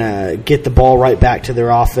can get the ball right back to their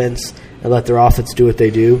offense and let their offense do what they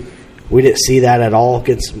do. We didn't see that at all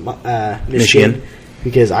against Michigan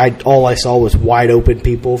because all I saw was wide open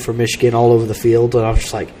people for Michigan all over the field, and I was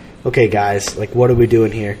just like, okay, guys, like, what are we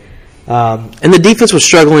doing here? And the defense was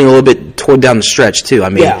struggling a little bit toward down the stretch too. I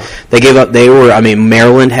mean, they gave up.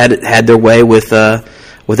 Maryland had their way with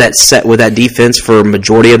that defense for a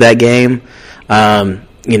majority of that game.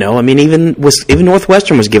 Even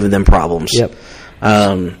Northwestern was giving them problems. Yep.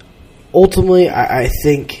 Ultimately, I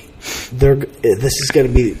think this is going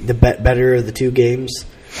to be the better of the two games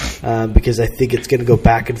because I think it's going to go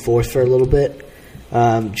back and forth for a little bit.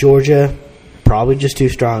 Georgia, probably just too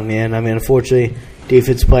strong, man. I mean, unfortunately,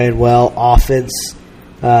 defense playing well. Offense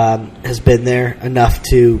has been there enough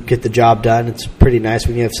to get the job done. It's pretty nice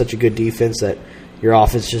when you have such a good defense that your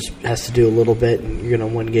offense just has to do a little bit and you're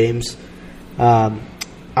going to win games.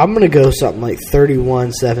 I'm going to go something like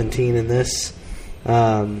 31-17 in this.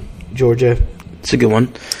 Georgia. It's a good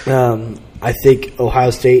one. I think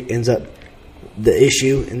Ohio State ends up the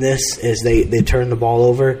issue in this is they turn the ball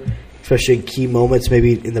over, especially in key moments,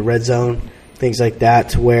 maybe in the red zone, things like that,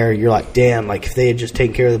 to where you're like, damn, like if they had just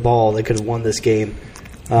taken care of the ball, they could have won this game.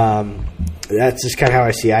 That's just kind of how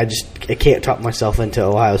I see it. I can't talk myself into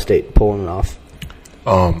Ohio State pulling it off.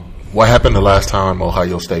 What happened the last time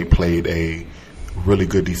Ohio State played a really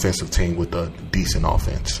good defensive team with a decent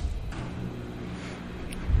offense?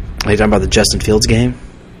 Are you talking about the Justin Fields game?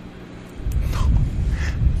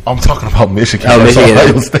 I'm talking about Michigan. Oh, Michigan.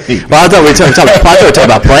 Ohio State. Well, I thought we were talking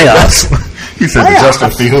about playoffs. You said the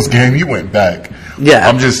Justin Fields game. You went back. Yeah.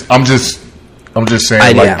 I'm just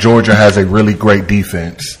saying, Georgia has a really great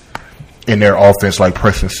defense, and their offense, like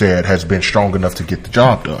Preston said, has been strong enough to get the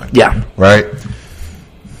job done. Yeah. Right?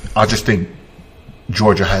 I just think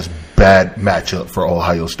Georgia has bad matchup for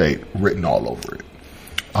Ohio State written all over it.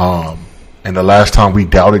 And the last time we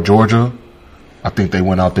doubted Georgia, I think they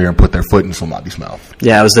went out there and put their foot in somebody's mouth.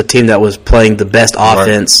 Yeah, it was the team that was playing the best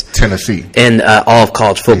offense, right. Tennessee, in all of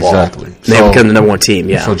college football. Exactly. They become the number one team.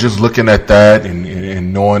 Yeah. So just looking at that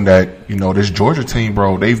and knowing that this Georgia team,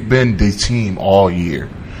 bro, they've been the team all year.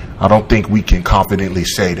 I don't think we can confidently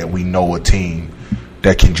say that we know a team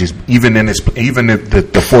that can just even if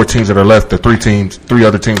the four teams that are left, the three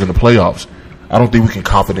other teams in the playoffs, I don't think we can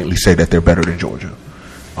confidently say that they're better than Georgia.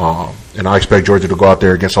 And I expect Georgia to go out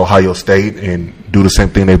there against Ohio State and do the same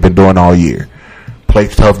thing they've been doing all year. Play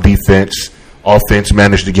tough defense, offense,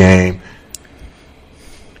 manage the game.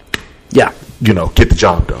 Yeah. Get the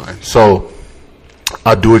job done. So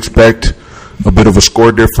I do expect a bit of a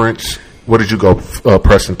score difference. What did you go,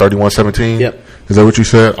 Preston, 31-17? Yep. Is that what you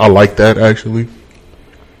said? I like that, actually.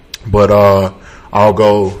 But I'll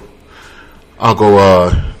go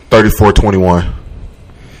 34-21.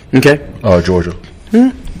 Okay. Georgia.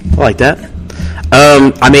 I like that.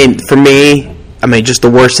 For me, just the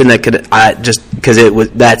worst thing that could,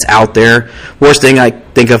 that's out there. Worst thing I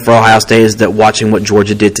think of for Ohio State is that watching what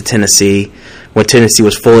Georgia did to Tennessee, when Tennessee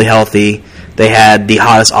was fully healthy, they had the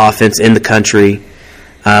hottest offense in the country.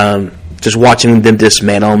 Just watching them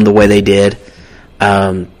dismantle them the way they did,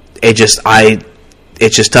 it's just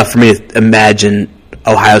tough for me to imagine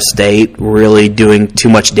Ohio State really doing too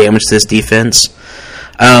much damage to this defense.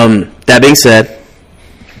 That being said,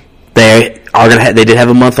 they did have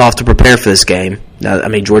a month off to prepare for this game. Now,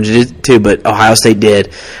 Georgia did too, but Ohio State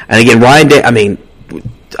did. And again, Ryan Day.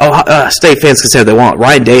 State fans can say what they want.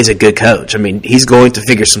 Ryan Day is a good coach. He's going to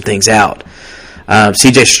figure some things out.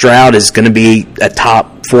 C.J. Stroud is going to be a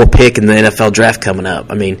top 4 pick in the NFL draft coming up.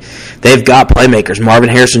 They've got playmakers. Marvin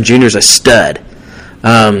Harrison Jr. is a stud.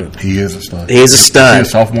 He is a stud. He is a stud. Is he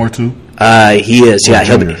a sophomore too? He is. Yeah,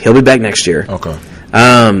 he'll be back next year. Okay.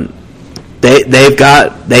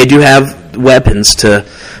 They do have weapons to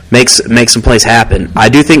make some plays happen. I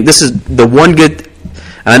do think this is the one good.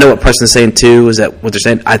 And I know what Preston's saying too is that what they're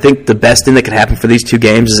saying. I think the best thing that could happen for these two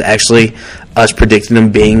games is actually us predicting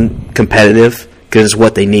them being competitive because it's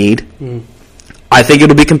what they need. I think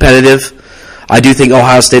it'll be competitive. I do think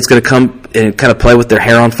Ohio State's going to come and kind of play with their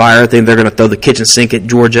hair on fire. I think they're going to throw the kitchen sink at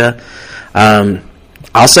Georgia.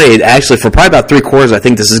 I'll say it actually for probably about 3 quarters. I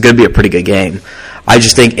think this is going to be a pretty good game. I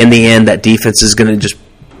just think in the end that defense is going to just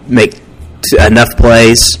make enough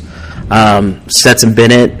plays. Stetson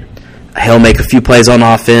Bennett, he'll make a few plays on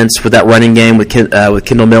offense with that running game with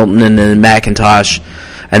Kendall Milton and then McIntosh,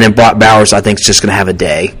 and then Brock Bowers I think is just going to have a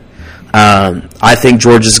day. I think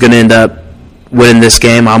Georgia's going to end up winning this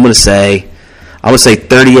game. I'm going to say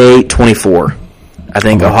 38-24. I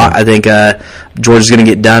think Georgia's going to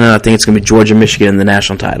get done, and I think it's going to be Georgia-Michigan in the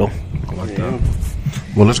national title. I like that.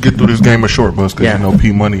 Well, let's get through this game of short bus because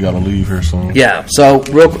P Money got to leave here soon. Yeah. So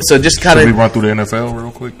just kind Should we of run through the NFL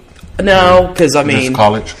real quick? no, because I mean Just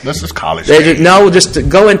college. Let's just college. just to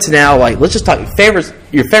go into now. Like, let's just talk your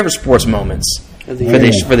favorite sports moments for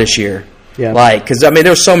this year. Yeah. Like, because I mean,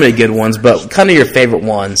 there's so many good ones, but kind of your favorite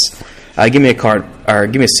ones. Give me a card or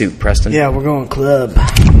give me a suit, Preston. Yeah, we're going club.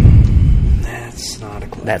 That's not a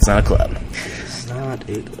club. That's not a club. It's not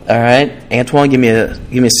a club. All right, Antoine, give me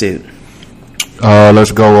a suit.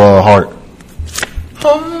 Let's go Heart.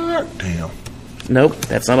 Damn. Nope,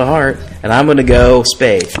 that's not a heart. And I'm going to go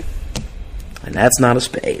spade. And that's not a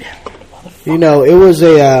spade. You know, it was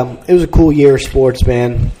a cool year of sports,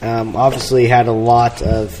 man. Obviously, had a lot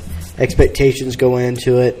of expectations going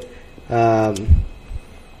into it.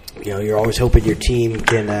 You know, you're always hoping your team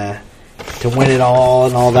can to win it all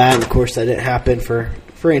and all that. And of course, that didn't happen for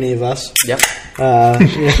any of us. Yep.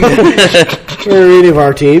 For any of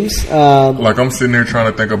our teams. Like, I'm sitting there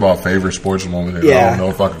trying to think about favorite sports moments, and I don't know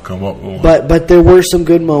if I could come up with one. But there were some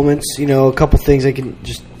good moments. You know, a couple things I can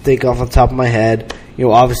just think off the top of my head. You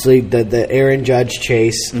know, obviously the Aaron Judge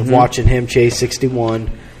chase, of watching him chase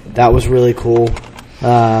 61, that was really cool.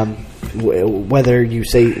 Whether you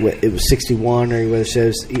say it was 61 or whether it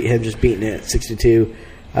says him just beating it at 62,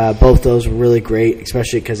 both those were really great,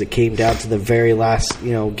 especially because it came down to the very last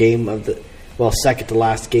game of the second to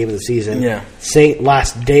last game of the season. Yeah.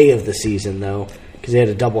 Last day of the season though, because they had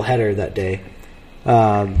a doubleheader that day.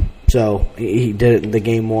 So he did it in the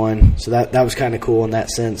game one. So that was kind of cool in that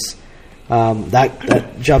sense.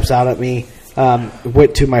 That jumps out at me.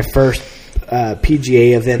 Went to my first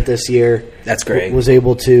PGA event this year. That's great. Was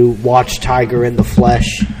able to watch Tiger in the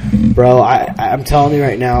flesh. Bro, I'm telling you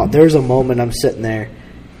right now, there's a moment I'm sitting there.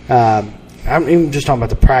 I'm even just talking about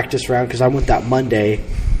the practice round because I went that Monday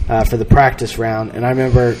for the practice round, and I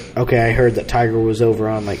remember, I heard that Tiger was over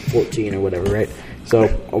on like 14 or whatever, right? So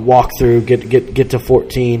I walk through, get to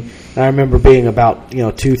 14, and I remember being about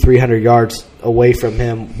 200-300 yards away from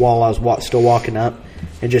him while I was still walking up,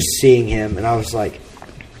 and just seeing him, and I was like,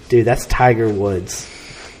 dude, that's Tiger Woods.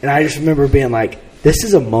 And I just remember being like, this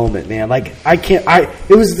is a moment, man. Like, I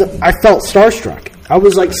felt starstruck. I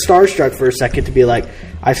was like starstruck for a second to be like,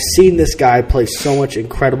 I've seen this guy play so much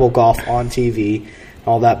incredible golf on TV,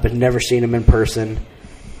 all that, but never seen him in person.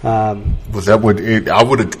 Was that what I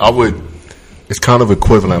would? It's kind of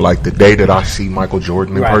equivalent. Like the day that I see Michael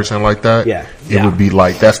Jordan in person like that, it would be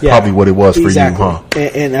like that's probably what it was for you, huh?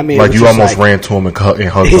 And I mean, like you almost ran to him and hugged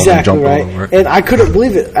him and jumped on him. Right? And I couldn't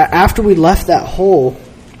believe it. After we left that hole,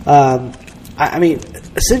 I mean,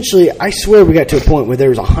 essentially, I swear we got to a point where there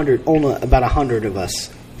was only about 100 of us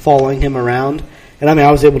following him around. And I mean,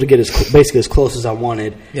 I was able to get basically as close as I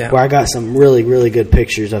wanted, where I got some really, really good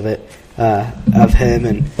pictures of it, of him,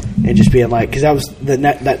 and just being like, because that was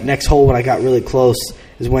that next hole when I got really close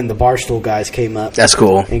is when the Barstool guys came up. That's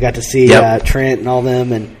cool. And got to see Trent and all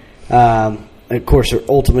them, and of course,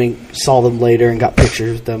 ultimately saw them later and got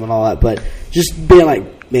pictures with them and all that. But just being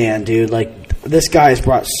like, man, dude, like this guy has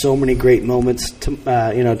brought so many great moments to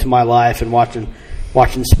to my life and watching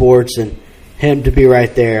sports and. Him to be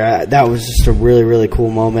right there, that was just a really, really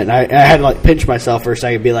cool moment. I had to like pinch myself for a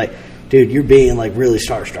second, and be like, "Dude, you're being like really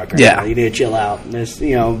starstruck right now. You need to chill out."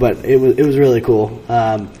 And but it was really cool.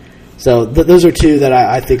 So those are two that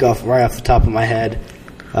I think right off the top of my head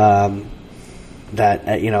that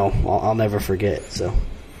I'll never forget. So,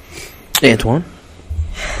 Antoine,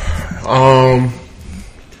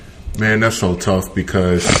 man, that's so tough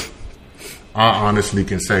because. I honestly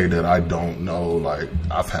can say that I don't know. Like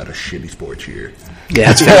I've had a shitty sports year. Yeah,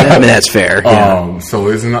 that's fair. I mean, that's fair. Yeah. So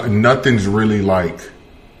it's nothing's really like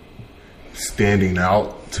standing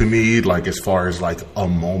out to me. Like as far as like a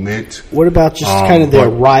moment. What about just kind of the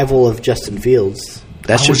arrival of Justin Fields?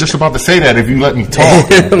 I was just about to say that if you let me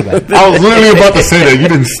talk. I was literally about to say that you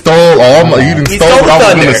didn't stole what I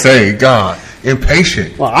was going to say. God,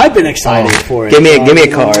 impatient. Well, I've been excited for it. Give me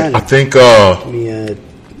a card. I think.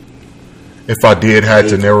 If I had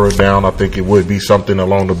to narrow it down, I think it would be something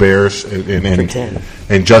along the Bears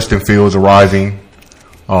and Justin Fields arriving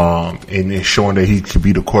and showing that he could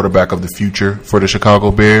be the quarterback of the future for the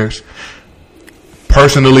Chicago Bears.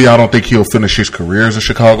 Personally, I don't think he'll finish his career as a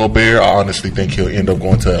Chicago Bear. I honestly think he'll end up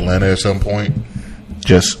going to Atlanta at some point.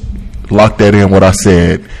 Just lock that in what I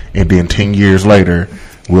said, and then 10 years later,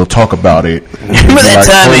 we'll talk about it. Remember that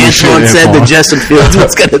time Antoine said that Justin Fields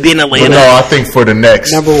was going to be in Atlanta? No, I think for the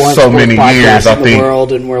next #1 so many years, I think in the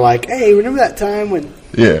world, and we're like, hey, remember that time when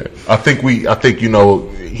Yeah, I think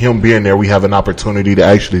him being there, we have an opportunity to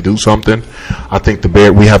actually do something. I think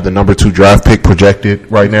we have the number 2 draft pick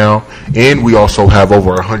projected right now, and we also have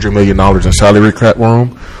over $100 million in salary cap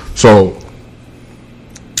room. So,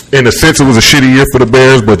 in a sense, it was a shitty year for the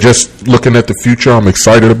Bears, but just looking at the future, I'm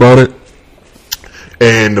excited about it.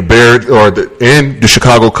 And the Bears and the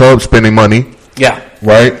Chicago Cubs spending money. Yeah.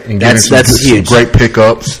 Right, and that's some huge. Great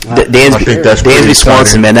pickups. I think that's Dansby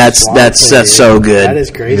Swanson, man. That's so good. That is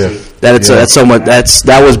crazy. Yeah. That's so much.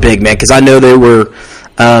 That was big, man. Because I know they were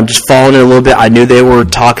just falling in a little bit. I knew they were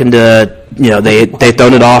talking to they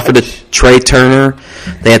thrown an offer to Trey Turner.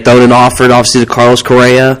 They had thrown an offer, obviously, to Carlos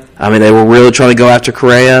Correa. I mean, they were really trying to go after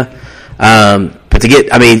Correa. But to get,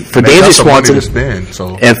 for Dansby Swanson,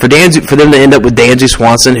 and for them to end up with Dansby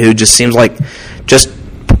Swanson, who just seems like just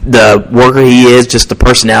the worker he is, just the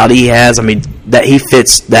personality he has. That he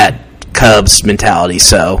fits that Cubs mentality.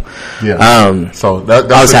 So, yeah. So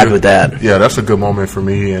that's I was happy with that. Yeah, that's a good moment for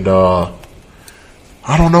me. And I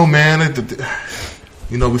don't know, man.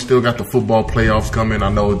 We still got the football playoffs coming. I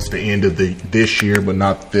know it's the end of this year, but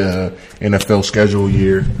not the NFL schedule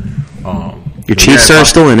year. Your Chiefs are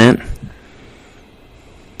still in it.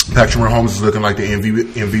 Patrick Mahomes is looking like the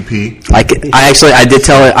MVP. I did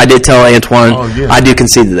tell Antoine. Oh, yeah. I do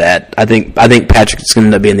concede to that. I think Patrick's going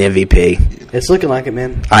to end up being the MVP. It's looking like it,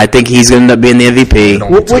 man. I think he's going to end up being the MVP.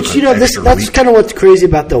 Which that's kind of what's crazy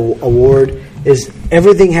about the award is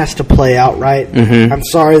everything has to play out right. Mm-hmm. I'm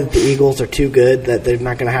sorry that the Eagles are too good that they're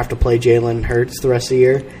not going to have to play Jalen Hurts the rest of the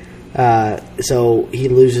year. So he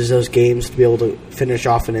loses those games to be able to finish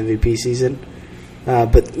off an MVP season.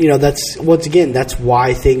 But that's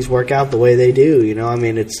why things work out the way they do.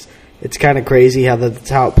 It's kind of crazy how that's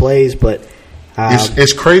how it plays, but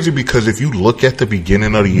it's crazy because if you look at the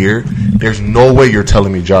beginning of the year, there's no way you're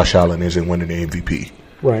telling me Josh Allen isn't winning the MVP.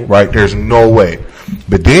 Right? There's no way.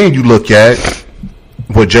 But then you look at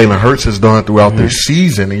what Jalen Hurts has done throughout this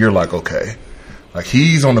season, and you're like, okay, like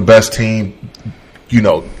he's on the best team.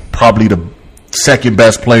 Probably the second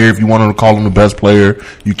best player, if you want to call him the best player,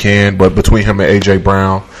 you can. But between him and A.J.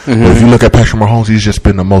 Brown, but if you look at Patrick Mahomes, he's just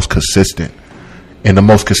been the most consistent, and the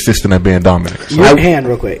most consistent at being dominant. So your hand,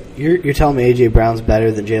 real quick. You're telling me A.J. Brown's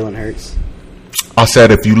better than Jalen Hurts? I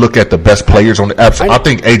said if you look at the best players on the I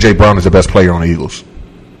think A.J. Brown is the best player on the Eagles,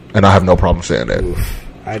 and I have no problem saying that. Oof.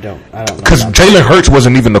 I don't because Jalen Hurts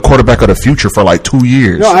wasn't even the quarterback of the future for like 2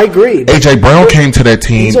 years. No, I agree. A.J. Brown came to that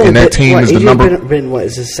team, and that team is the number. What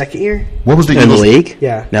is his second year? What was the in Eagles? The league?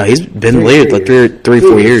 Yeah. No, he's been in the league like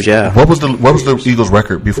 3-4 years. Yeah. What was the Eagles'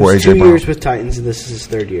 record before A.J. Brown? 2 years with Titans, and this is his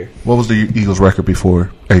third year. What was the Eagles' record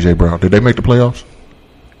before A.J. Brown? Did they make the playoffs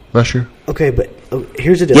last year? Okay, but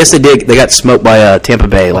here's the difference. Yes, they did. They got smoked by Tampa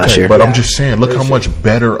Bay last year. But I'm just saying, look how much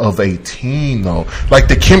better of a team though. Like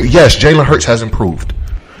yes, Jalen Hurts has improved.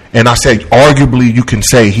 And I say, arguably, you can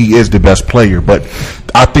say he is the best player, but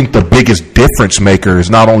I think the biggest difference maker is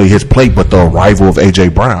not only his play, but the arrival of A.J.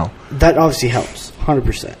 Brown. That obviously helps,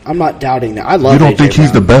 100%. I'm not doubting that. I love. You don't AJ think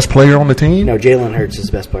he's Brown. the best player on the team? No, Jalen Hurts is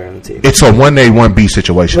the best player on the team. It's a 1A, 1B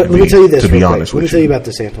situation. Let me tell you this. To be real honest quick. with Let me tell you about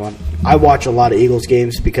this, Antoine. I watch a lot of Eagles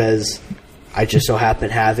games because I just so happen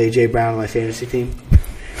to have A.J. Brown on my fantasy team.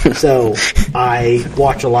 So I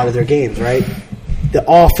watch a lot of their games. Right, the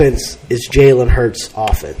offense is Jalen Hurts'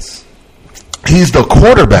 offense. He's the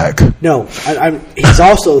quarterback. No, he's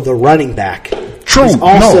also the running back. True. He's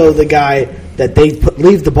also the guy that they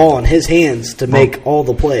leave the ball in his hands to make all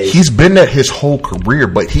the plays. He's been that his whole career,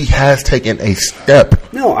 but he has taken a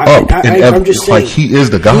step No, up. I'm just saying. Like he is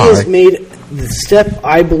the guy. He has made the step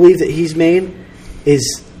I believe that he's made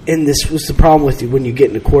is, and this was the problem with when you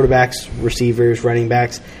get into quarterbacks, receivers, running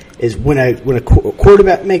backs, is when a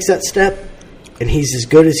quarterback makes that step and he's as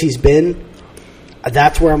good as he's been,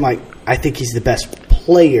 that's where I'm like, I think he's the best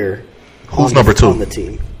player. Who's number 2 on the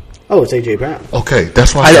team? Oh, it's A.J. Brown. Okay,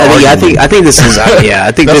 that's why I think this is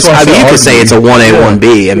I think this. I mean, you could say it's a 1A,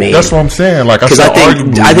 1B. I mean, that's what I'm saying. Like, because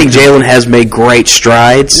I think Jalen has made great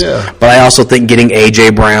strides. Yeah. But I also think getting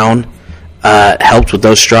A.J. Brown helped with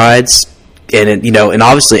those strides. And and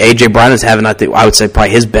obviously A.J. Brown is having, I would say,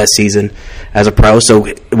 probably his best season as a pro. So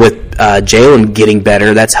with Jalen getting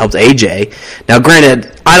better, that's helped A.J. Now,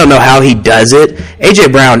 granted, I don't know how he does it. A.J.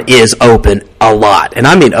 Brown is open a lot, and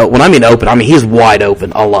when I mean open, I mean he's wide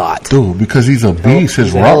open a lot. Dude, because he's a beast.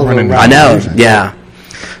 His route running. I know. Yeah.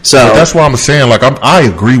 So but that's why I'm saying, like, I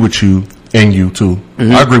agree with you. And you too.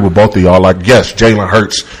 Mm-hmm. I agree with both of y'all. Like, yes, Jalen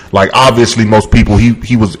Hurts. Like, obviously, most people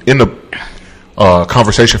he was in the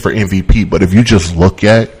conversation for MVP, but if you just look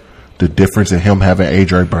at the difference that him having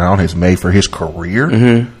A.J. Brown has made for his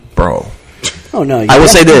career, bro. Oh no! I will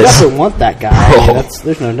say this: you doesn't want that guy.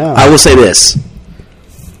 There's no doubt. I will say this: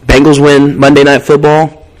 Bengals win Monday Night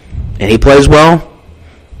Football, and he plays well,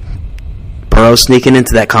 Burrow's sneaking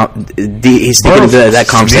into that. He's sneaking into that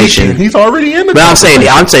conversation. He's already in the. But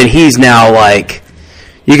I'm saying he's now like.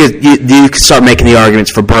 You could start making the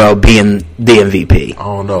arguments for Burrow being the MVP. I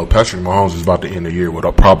don't know. Patrick Mahomes is about to end the year with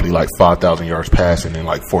probably like 5,000 yards passing and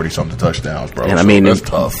like 40-something touchdowns, bro. And so I mean, that's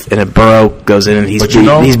tough. And if Burrow goes in and he's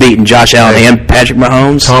he's beating Josh Allen and Patrick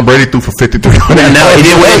Mahomes. Tom Brady threw for 5,300. No, he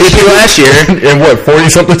didn't win MVP last year. And what,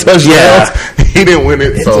 40-something touchdowns? Yeah. He didn't win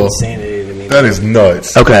it. It's so insanity to me. That is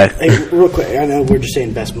nuts. Okay. Hey, real quick, I know we're just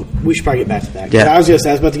saying best. We should probably get back to that. Yeah. I was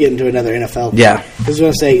about to get into another NFL thing. Yeah. I was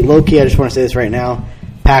going to say, low-key, I just want to say this right now.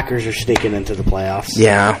 Packers are sneaking into the playoffs.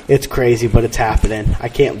 Yeah. It's crazy, but it's happening. I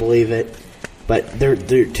can't believe it. But their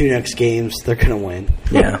 2 next games, they're going to win.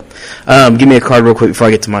 Yeah. Give me a card real quick before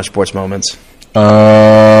I get to my sports moments.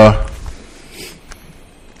 Let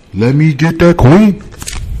me get that queen. How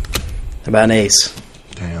about an ace?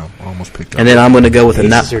 Damn, I almost picked up. And then I'm going to go with a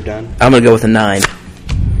 9. Aces are done. I'm going to go with a 9.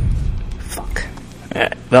 Fuck. All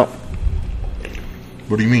right. Well.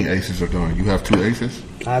 What do you mean aces are done? You have 2 aces?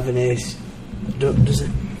 I have an ace. Does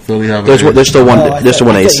it? Philly have There's still one. There's still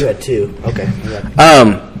one I ace. thought you had 2. Okay.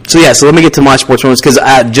 So let me get to my sports moments because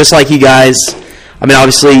just like you guys, I mean,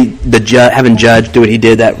 obviously having Judge do what he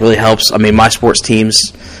did, that really helps. I mean, my sports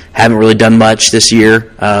teams haven't really done much this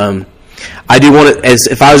year. I do want to,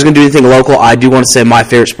 if I was going to do anything local, I do want to say my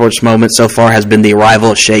favorite sports moment so far has been the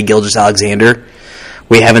arrival of Shai Gilgeous-Alexander.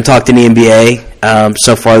 We haven't talked any NBA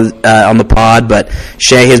so far on the pod, but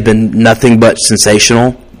Shai has been nothing but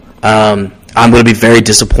sensational. I'm going to be very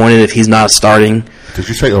disappointed if he's not starting. Did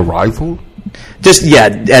you say arrival? Just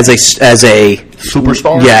as a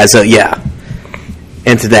superstar. Yeah,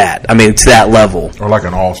 into that. I mean, to that level, or like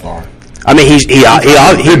an all-star. I mean,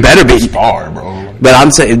 he better be star, bro. But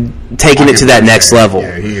I'm saying taking it to that next level.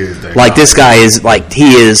 Yeah, he is. That like guy. This guy is like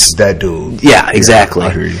he is that dude. Yeah, exactly. Yeah,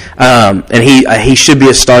 I hear you. And he should be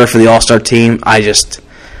a starter for the All-Star team. I just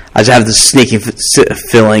have this sneaking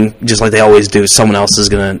feeling, just like they always do, someone else is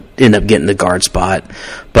going to end up getting the guard spot.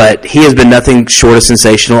 But he has been nothing short of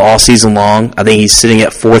sensational all season long. I think he's sitting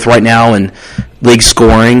at 4th right now in league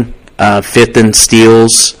scoring, 5th in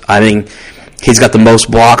steals. I mean, he's got the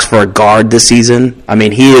most blocks for a guard this season. I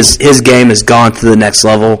mean, his game has gone to the next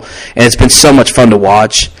level, and it's been so much fun to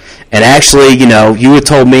watch. And actually, you had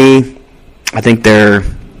told me, I think they're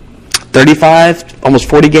 35, almost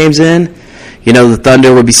 40 games in. The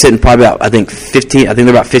Thunder would be sitting probably about, I think 15. I think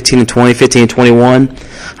they're about 15 and 20, 15 and 21.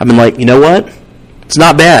 I've been like, you know what? It's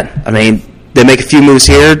not bad. I mean, they make a few moves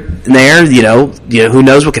here and there. Who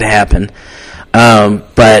knows what could happen.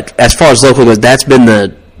 But as far as local goes, that's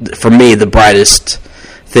been for me the brightest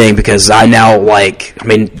thing because I now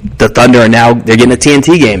the Thunder are now they're getting a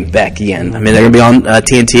TNT game back again. I mean, they're going to be on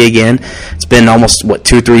TNT again. It's been almost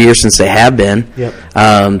 2-3 years since they have been. Yep.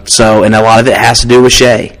 And a lot of it has to do with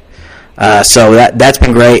Shai. So that's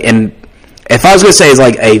been great. And if I was going to say it's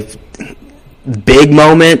like a big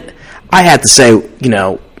moment, I have to say,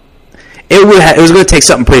 it was going to take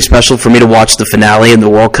something pretty special for me to watch the finale in the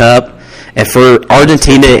World Cup, and for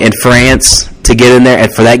Argentina and France to get in there,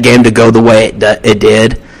 and for that game to go the way it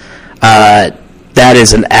did. That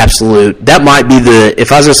is an absolute. That might be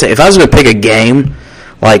if I was going to pick a game,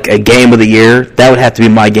 like a game of the year, that would have to be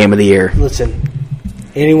my game of the year. Listen,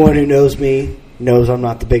 anyone who knows me knows I'm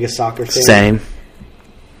not the biggest soccer fan. Same.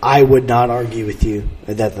 I would not argue with you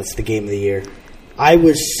that that's the game of the year. I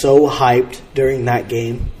was so hyped during that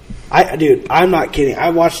game. Dude, I'm not kidding. I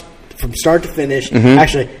watched from start to finish. Mm-hmm.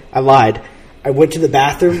 Actually, I lied. I went to the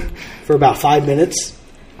bathroom for about 5 minutes.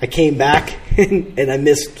 I came back and I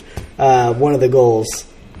missed one of the goals.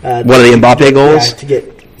 One of the Mbappe goals? Yeah, to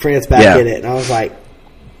get France back in it. And I was like,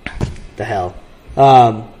 the hell.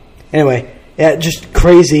 Anyway, yeah, just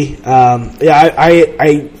crazy.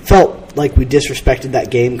 I felt like we disrespected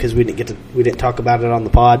that game because we didn't talk about it on the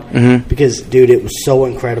pod. Mm-hmm. Because, dude, it was so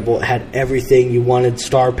incredible. It had everything you wanted.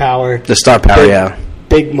 Star power. The star power,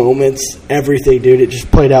 big moments, everything, dude. It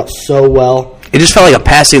just played out so well. It just felt like a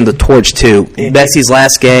passing of the torch, too. Messi's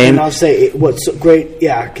last game. And I'll say what's so great,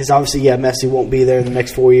 because obviously, Messi won't be there in the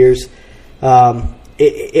next 4 years.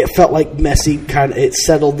 It felt like Messi it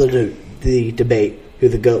settled the debate who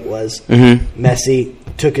the GOAT was. Mm-hmm. Messi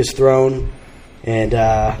took his throne, and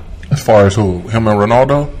as far as who, him and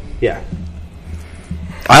Ronaldo? Yeah.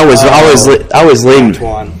 I always lean.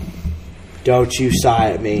 Antoine, don't you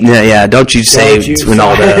sigh at me. Yeah. Don't you say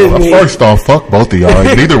Ronaldo. Well, first off, fuck both of y'all.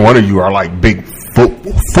 Neither one of you are like big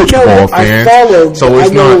football fans. I follow. So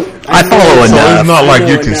it's not. I follow So enough. it's not like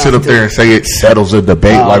you can sit up there and say it settles a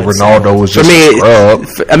debate like Ronaldo was just a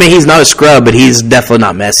scrub. I mean, he's not a scrub, but he's definitely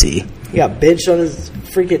not Messi. He got benched on his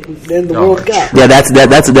freaking in the World Cup. Yeah, that's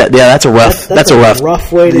a rough. That's a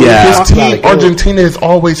rough way to talk about it. Argentina has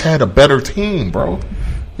always had a better team, bro.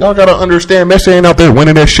 Y'all gotta understand, Messi ain't out there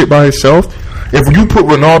winning that shit by himself. If you put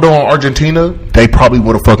Ronaldo on Argentina, they probably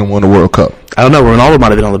would have fucking won the World Cup. I don't know. Ronaldo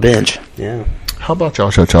might have been on the bench. Yeah. How about y'all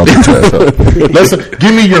shut y'all bitch ass up? Listen,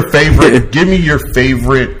 give me your favorite. Give me your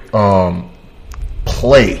favorite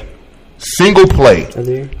play, single play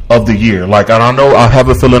of the year. Like I know, I have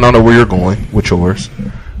a feeling I know where you're going with yours. You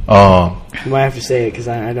might have to say it because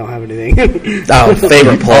I don't have anything.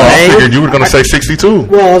 Favorite play. I figured you were going to say 62.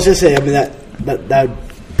 Well, I was just saying. I mean that would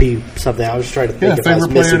be something. I was trying to think if I was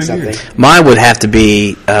missing something. Mine would have to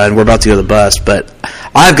be, and we're about to go to the bus, but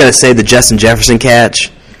I've got to say the Justin Jefferson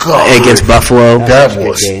catch against Buffalo. That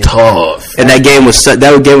was tough. And that game was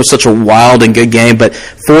such a wild and good game. But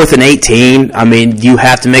 4th and 18, I mean, you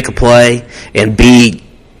have to make a play and be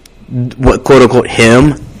what quote unquote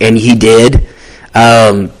him, and he did.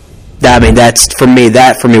 That's for me.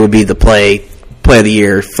 That for me would be the play of the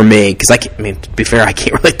year for me because to be fair, I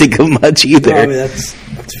can't really think of much either. No, I mean that's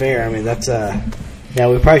fair. I mean that's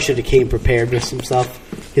we probably should have came prepared with some stuff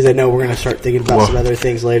because I know we're going to start thinking about some other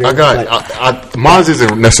things later. Mine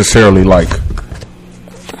isn't necessarily like.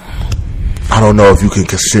 I don't know if you can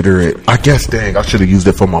consider it. I guess, dang, I should have used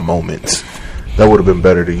it for my moments. That would have been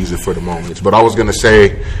better to use it for the moments. But I was going to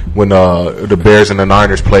say when the Bears and the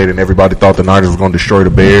Niners played and everybody thought the Niners were going to destroy the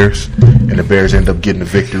Bears and the Bears ended up getting the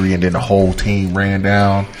victory and then the whole team ran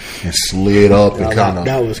down and slid up and kind of.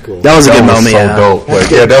 That was cool. That was a good moment. So dope. But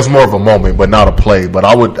yeah, that was more of a moment, but not a play. But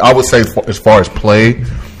I would say as far as play,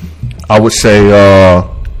 I would say I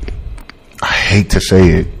hate to say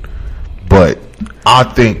it, but I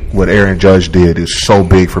think what Aaron Judge did is so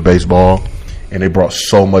big for baseball. And they brought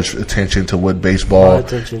so much attention to what baseball.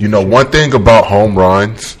 One thing about home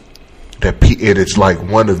runs that it is like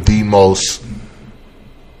one of the most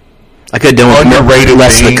I could do underrated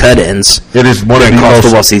less things. The cut-ins. It is one of the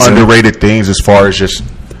most underrated things as far as just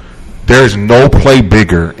there is no play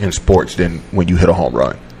bigger in sports than when you hit a home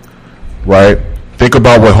run, right? Think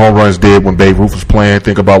about what home runs did when Babe Ruth was playing.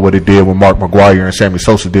 Think about what it did when Mark McGwire and Sammy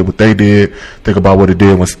Sosa did what they did. Think about what it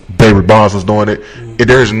did when Barry Bonds was doing it.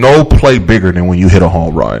 There's no play bigger than when you hit a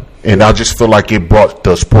home run. And I just feel like it brought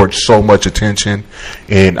the sport so much attention.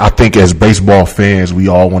 And I think as baseball fans, we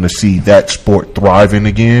all want to see that sport thriving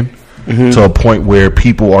again to a point where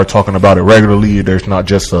people are talking about it regularly. There's not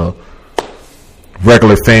just a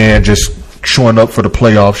regular fan just showing up for the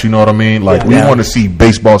playoffs, you know what I mean? Like we want to see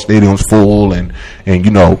baseball stadiums full and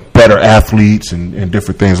better athletes and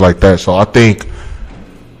different things like that. So I think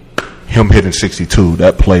him hitting 62,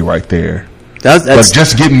 that play right there. But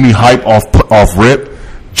just getting me hype off rip,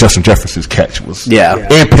 Justin Jefferson's catch was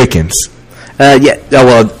and Pickens.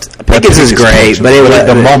 Pickens is great, but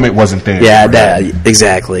the moment wasn't there. Yeah,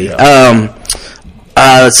 exactly. Yeah.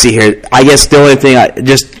 Let's see here. I guess the only thing,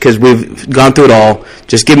 just because we've gone through it all,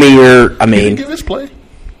 just give me your. Can you give this play?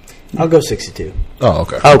 I'll go 62. Oh,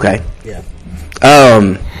 okay. Okay. Yeah.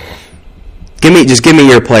 Give me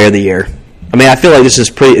your player of the year. I mean, I feel like this is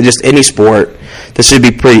pretty. Just any sport, this should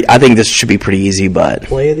be pretty. I think this should be pretty easy. But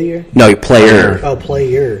play of the year? No, your player. Oh,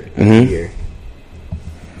 player of the year.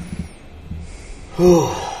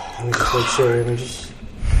 Let me just make sure. Let me just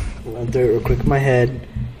run through it real quick in my head.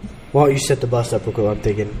 Well, you set the bus up real quick. I'm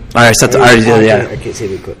thinking. All right, set the. I can't see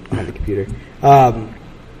it quick behind the computer.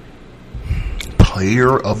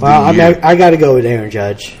 Player of the year. I got to go with Aaron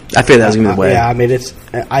Judge. I feel that was going to be the way. Yeah, I mean, it's.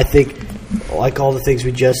 I think, like all the things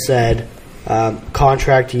we just said,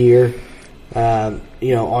 contract year. On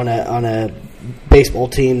a baseball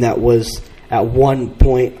team that was at one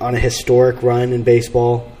point on a historic run in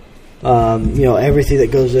baseball. Everything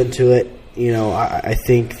that goes into it. I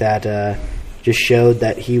think that. Just showed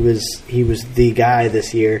that he was the guy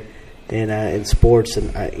this year in sports,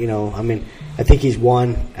 and I think he's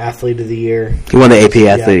won Athlete of the Year. He won the AP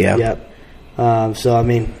Athlete, yeah. Yep. So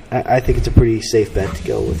I think it's a pretty safe bet to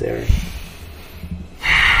go with Aaron.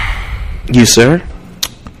 You, sir?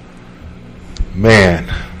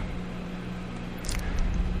 Man,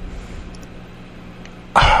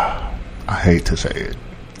 I hate to say it.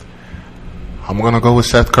 I'm going to go with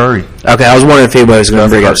Seth Curry. Okay, I was wondering if anybody was going to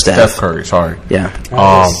bring up Steph Curry, sorry. Yeah.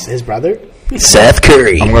 His brother? Seth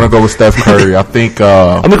Curry. I'm going to go with Steph Curry. I think...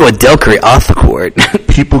 I'm going to go with Del Curry off the court.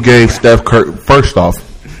 People gave Steph Curry... First off,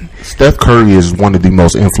 Steph Curry is one of the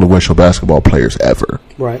most influential basketball players ever.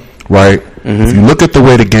 Right? Mm-hmm. If you look at the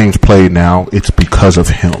way the game's played now, it's because of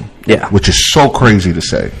him. Yeah. Which is so crazy to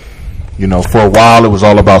say. For a while, it was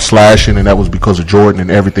all about slashing, and that was because of Jordan and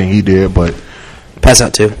everything he did, but... Pass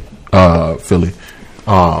out, too. Philly.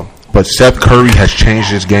 But Seth Curry has changed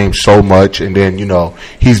his game so much, and then,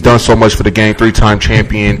 he's done so much for the game, 3-time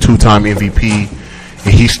champion, 2-time MVP,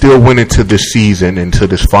 and he still went into this season, into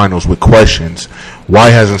this finals with questions. Why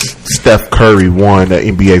hasn't Steph Curry won the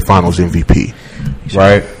NBA Finals MVP,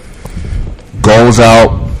 right? Goes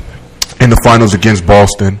out in the finals against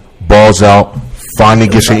Boston, balls out, finally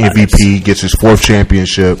gets an MVP, gets his 4th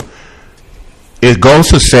championship. It goes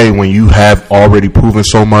to say when you have already proven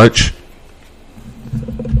so much,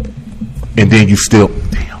 and then you still,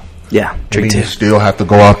 you still have to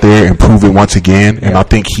go out there and prove it once again. And I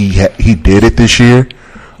think he did it this year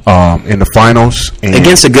in the finals and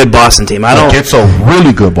against a good Boston team. Against a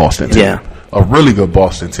really good Boston team. Yeah, a really good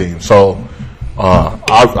Boston team. So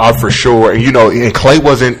I for sure, and and Clay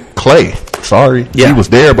wasn't Clay. Sorry, he was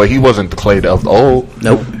there, but he wasn't the Clay of the old.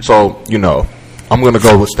 Nope. So I'm gonna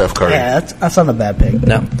go with Steph Curry. Yeah, that's not a bad pick.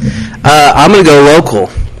 No, I'm gonna go local,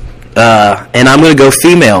 and I'm gonna go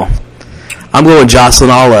female. I'm going with Jocelyn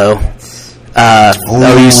Allo,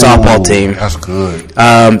 OU softball team. That's good.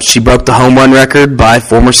 She broke the home run record by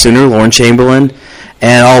former Sooner Lauren Chamberlain.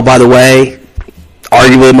 And, by the way,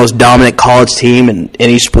 arguably the most dominant college team in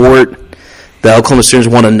any sport. The Oklahoma Sooners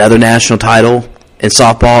won another national title in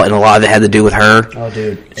softball, and a lot of it had to do with her. Oh,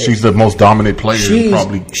 dude. She's the most dominant player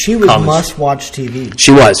probably. She was must-watch TV.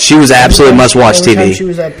 She was. She was absolutely must-watch TV. Every time she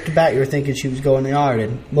was up to bat, you were thinking she was going in the yard,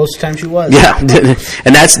 and most of the time she was. Yeah,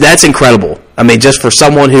 and that's incredible. I mean, just for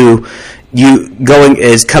someone who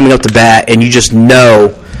is coming up to bat, and you just know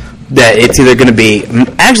that it's either going to be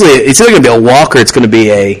a walk or it's going to be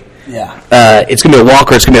it's going to be a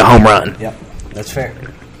walk or it's going to be a home run. Yep, that's fair.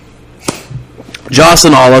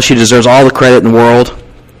 Jocelyn Allo, she deserves all the credit in the world.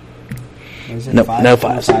 No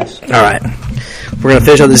fives. All right. We're going to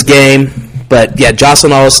finish up this game. But, yeah,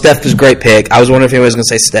 Jocelyn Allo, Steph is a great pick. I was wondering if anyone was going to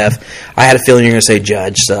say Steph. I had a feeling you were going to say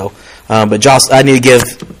Judge. So, but I need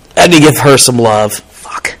to give her some love.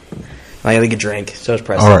 Fuck. I got to get a drink. So is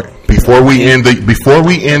Preston. All right. Before we end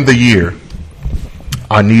the year,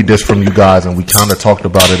 I need this from you guys, and we kind of talked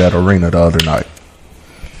about it at Arena the other night.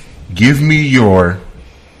 Give me your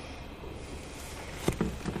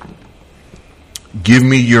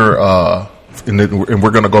and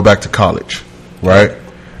we're going to go back to college, right?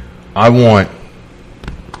 I want,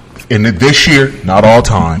 this year, not all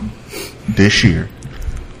time, this year,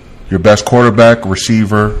 your best quarterback,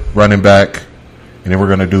 receiver, running back, and then we're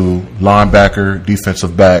going to do linebacker,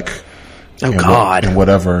 defensive back. Oh, God. And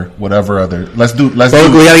whatever other. I got to do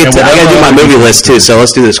my movie list, too, so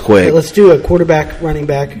let's do this quick. Okay, let's do a quarterback, running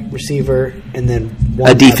back, receiver, and then one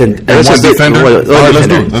a defender. Let's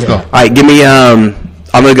go. All right, give me, I'm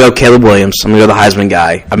going to go Caleb Williams. I'm going to go the Heisman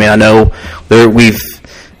guy. I mean, I know there is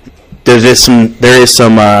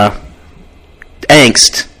some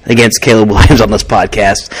angst against Caleb Williams on this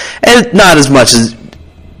podcast, and not as much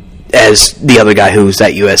as the other guy who's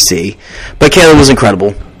at USC. But Caleb was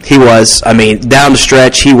incredible. He was. I mean, down the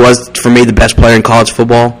stretch, he was, for me, the best player in college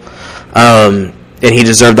football. And he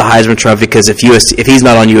deserved the Heisman Trophy because if he's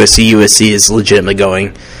not on USC is legitimately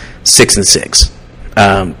going 6-6.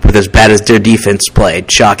 With as bad as their defense played.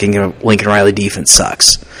 Shocking, Lincoln Riley defense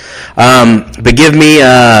sucks. But give me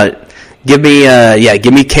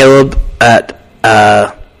Caleb at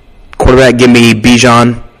quarterback. Give me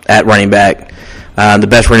Bijan at running back. The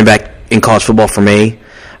best running back in college football for me.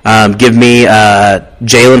 Give me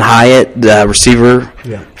Jalen Hyatt, the receiver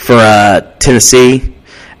for Tennessee.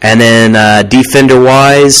 And then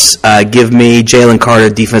defender-wise, give me Jalen Carter,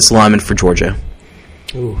 defensive lineman for Georgia.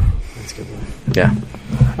 Ooh, that's a good one. Yeah.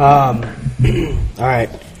 All right.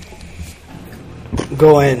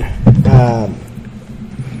 Going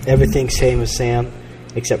everything same as Sam,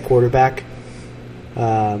 except quarterback.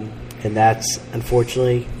 And that's,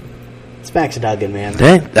 unfortunately, it's Max Duggan, man.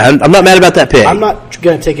 Hey, I'm not mad about that pick. I'm not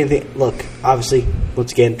going to take anything. Look, obviously,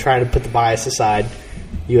 once again, trying to put the bias aside.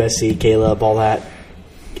 USC, Caleb, all that.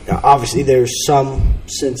 Obviously, there's some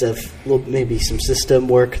sense of maybe some system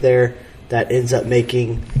work there that ends up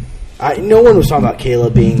making. No one was talking about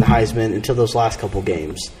Caleb being the Heisman until those last couple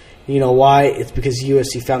games. You know why? It's because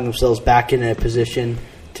USC found themselves back in a position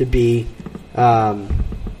to be in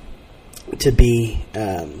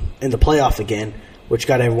the playoff again, which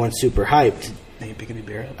got everyone super hyped.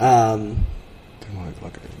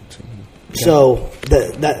 So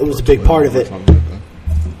that was a big part of it.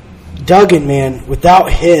 Duggan, man,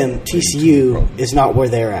 without him, TCU is not where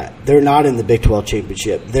they're at. They're not in the Big 12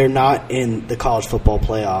 championship. They're not in the college football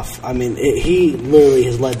playoff. I mean, he literally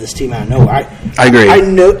has led this team out of nowhere. I agree. I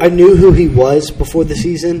knew who he was before the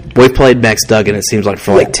season. We've played Max Duggan, it seems like,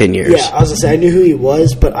 for 10 years. Yeah, I was going to say, I knew who he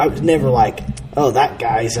was, but I was never like, oh, that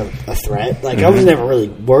guy's a threat. Like, I was never really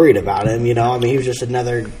worried about him, you know. I mean, he was just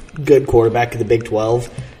another good quarterback in the Big 12.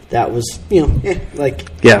 That was,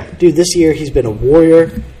 Yeah. dude, this year he's been a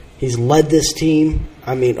warrior. He's led this team.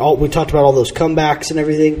 I mean, we talked about all those comebacks and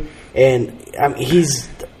everything, and he's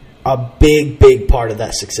a big, big part of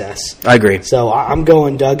that success. I agree. So I'm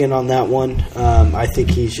going Duggan on that one. I think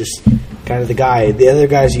he's just kind of the guy. The other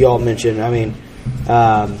guys you all mentioned,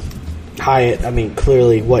 Hyatt,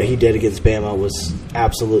 clearly what he did against Bama was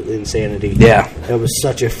absolutely insanity. Yeah. That was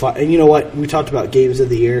such a fun. And you know what? We talked about games of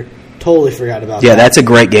the year. Totally forgot about that. Yeah, that's a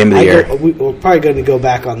great game of the year. We're probably going to go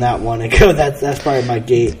back on that one and go. That's probably my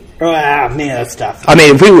gate. Oh, man, that's tough. I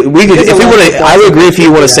mean, if we would, I would agree if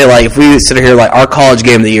you want to say like if we sit here like our college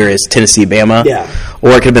game of the year is Tennessee Bama, Yeah.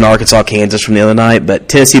 or it could have been Arkansas Kansas from the other night, but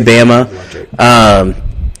Tennessee Bama,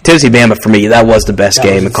 for me that was the best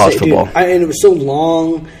game in college football. Dude, and it was so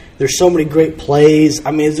long. There's so many great plays.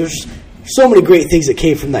 I mean, there's so many great things that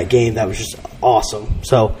came from that game that was just awesome.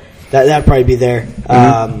 So that'd probably be there.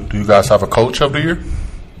 Do you guys have a coach of the year?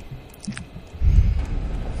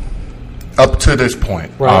 Up to this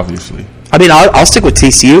point, Right. obviously. I mean, I'll stick with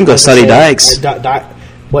TCU and go Sonny Dykes.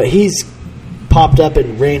 What he's popped up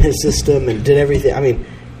and ran his system and did everything. I mean,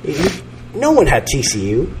 no one had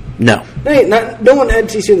TCU. No, No one had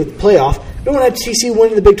TCU in the playoff. No one had TCU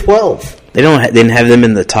winning the Big 12. they didn't have them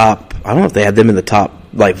in the top. I don't know if they had them in the top,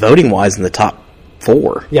 like voting wise, in the top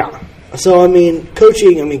 4. Yeah. So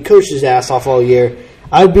coaching. Coached his ass off all year.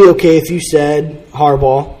 I'd be okay if you said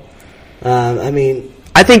Harbaugh.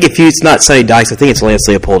 I think if it's not Sonny Dykes, I think it's Lance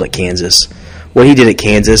Leopold at Kansas. What he did at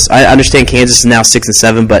Kansas, I understand Kansas is now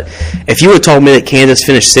 6-7, but if you would have told me that Kansas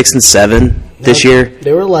finished 6-7 this year,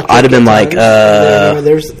 they were electric. I'd have been like,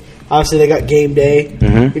 there's obviously they got game day.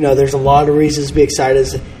 Mm-hmm. There's a lot of reasons to be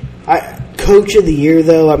excited. Coach of the year,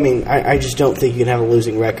 though, I just don't think you can have a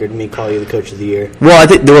losing record and me call you the coach of the year. Well, I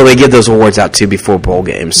think they give those awards out too before bowl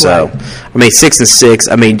games. So, Right.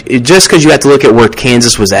 6-6. Just because you have to look at where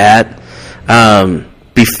Kansas was at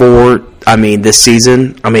before. This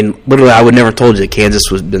season. Literally, I would never have told you that Kansas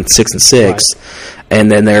was been 6-6, Right. and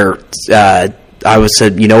then they're. I would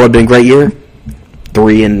said, you know what, been a great year,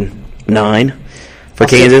 3-9 for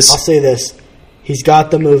Kansas. I'll say this: he's got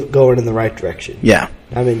the move going in the right direction. Yeah.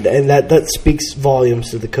 And that speaks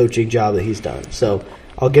volumes to the coaching job that he's done. So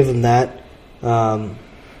I'll give him that.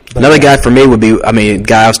 Another guy for me would be,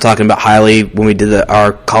 guy I was talking about highly when we did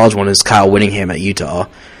our college one is Kyle Whittingham at Utah.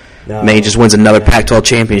 He just wins another Pac-12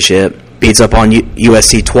 championship, beats up on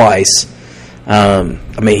USC twice.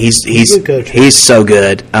 He's a good coach. He's so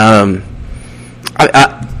good. How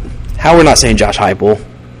we're not saying Josh Heupel?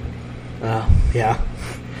 Yeah.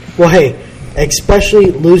 Well, hey, especially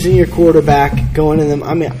losing your quarterback, going in them.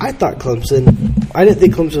 I thought Clemson. I didn't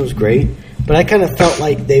think Clemson was great, but I kind of felt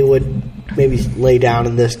like they would maybe lay down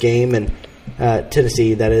in this game, and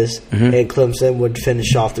Tennessee, that is, Mm-hmm. and Clemson would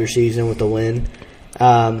finish off their season with a win.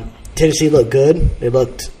 Tennessee looked good. They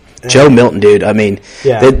looked. Joe Milton, dude.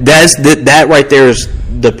 Yeah. That right there is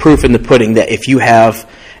the proof in the pudding that if you have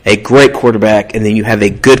a great quarterback and then you have a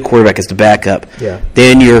good quarterback as the backup, Yeah.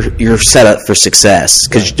 then you're set up for success.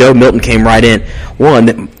 Because Joe Milton came right in.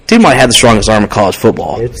 Dude might have the strongest arm in college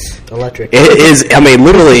football. It's electric. It is.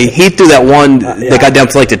 Literally, he threw that one that got down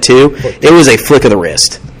to like the 2. It was a flick of the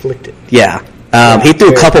wrist. Flicked it. Yeah. He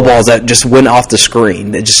threw a couple balls that just went off the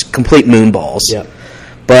screen. That just complete moon balls. Yeah.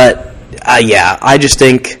 But, I just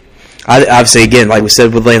think, obviously, again, like we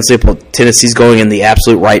said with Lance Leopold, Tennessee's going in the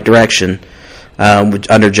absolute right direction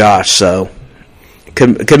under Josh. So,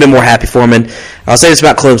 couldn't have been more happy for him. And I'll say this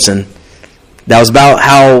about Clemson. That was about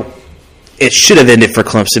how it should have ended for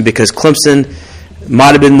Clemson, because Clemson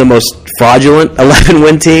might have been the most fraudulent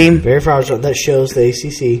 11-win team. Very fraudulent. That shows the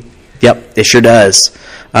ACC. Yep, it sure does.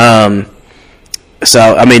 The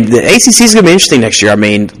ACC is going to be interesting next year.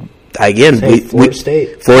 Florida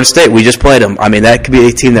State. Florida State, we just played them. That could be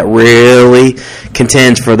a team that really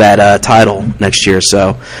contends for that title next year.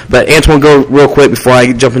 So, but Antoine, go real quick before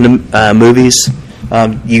I jump into movies.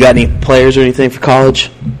 You got any players or anything for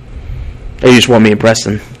college? Or you just want me and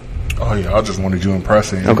Preston? Oh yeah, I just wanted you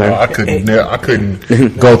impressing. Okay. I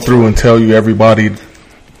couldn't go through and tell you everybody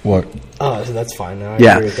what. Oh, so that's fine. Now I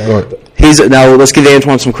Yeah. agree with that. Go ahead. Now let's give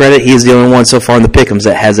Antoine some credit. He's the only one so far in the Pick'ems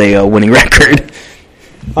that has a winning record.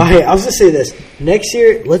 Oh, hey, I was going to say this. Next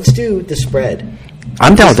year, let's do the spread.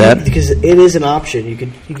 I'm down with that. Because it is an option. You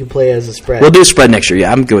can play as a spread. We'll do a spread next year.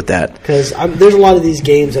 Yeah, I'm good with that. Because there's a lot of these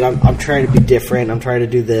games that I'm trying to be different. I'm trying to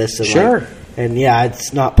do this. And Sure. And yeah,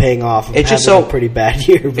 it's not paying off. I'm It's just having so- a pretty bad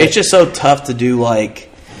year. But It's just so tough to do,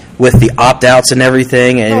 with the opt-outs and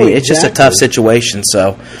everything, and Oh, it's just a exactly. tough situation.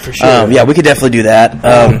 So, For sure. yeah, we could definitely do that.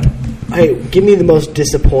 hey, give me the most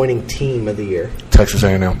disappointing team of the year. Texas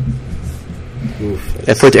A&M. Oof.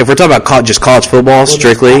 If we're talking about just college football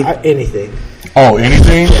strictly, anything. Oh,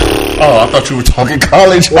 anything? Oh, I thought you were talking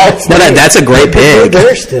college. no, that's a great pick.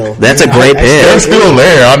 They're still. That's a great pick. They're still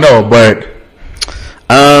there, I know, but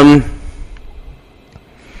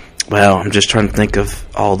well, I'm just trying to think of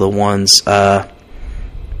all the ones. I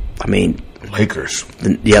mean, Lakers.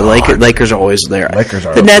 Lakers are always there. Lakers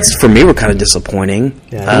are the up Nets for me were kind of disappointing.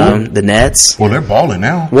 Yeah. The Nets. Well, they're balling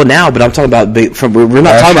now. Well, now, but I'm talking about we're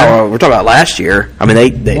not talking about we're talking about last year. I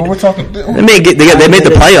mean, they Well, we're talking. they made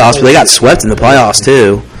the playoffs, but they got swept in the playoffs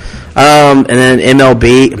too. And then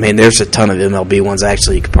MLB. I mean, there's a ton of MLB ones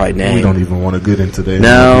actually you could probably name. We don't even want to get into that.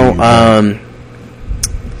 No.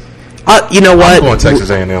 You know what? I'm going Texas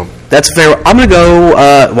A&M. That's fair. I'm going to go.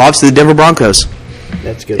 Obviously, the Denver Broncos.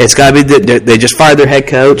 That's good. It's got to be. They just fired their head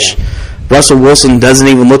coach. Yeah. Russell Wilson doesn't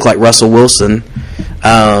even look like Russell Wilson.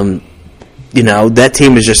 You know, that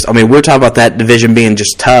team is just. I mean, we're talking about that division being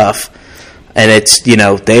just tough, and it's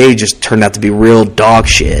they just turned out to be real dog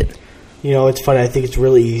shit. You know, it's funny. I think it's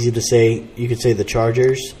really easy to say. You could say the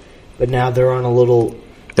Chargers, but now they're on a little.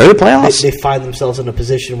 They're in the playoffs. They find themselves in a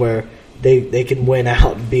position where they can win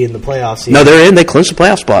out and be in the playoffs. No, they're in. They clinched the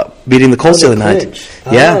playoff spot, beating the Colts the other night. clinched.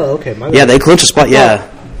 Yeah. Oh, okay. My Yeah, bad. they clinched a spot. Yeah.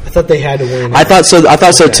 I thought they had to win. I thought so. I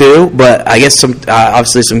thought so Okay. too. But I guess some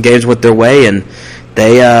obviously some games went their way, and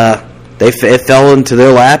it fell into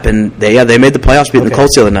their lap, and they made the playoffs, beating the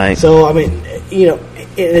Colts the other night. So I mean,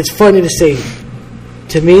 it's funny to say.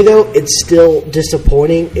 To me, though, it's still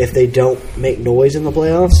disappointing if they don't make noise in the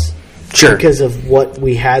playoffs. Sure. Because of what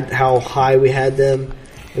we had, how high we had them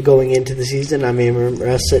going into the season. I mean, I remember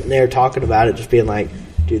us sitting there talking about it, just being like,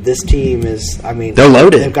 dude, this team is, I mean, they're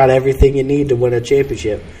loaded. They've got everything you need to win a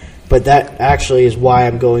championship. But that actually is why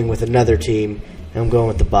I'm going with another team, and I'm going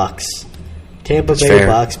with the Bucks. Tampa Bay fair.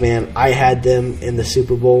 Bucks, man. I had them in the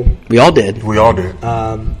Super Bowl. We all did. We all did.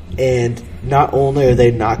 And not only are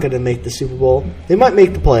they not going to make the Super Bowl, they might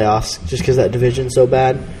make the playoffs just because that division's so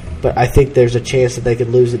bad. But I think there's a chance that they could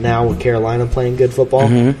lose it now with Carolina playing good football.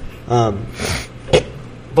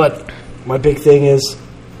 But my big thing is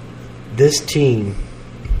this team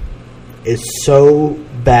is so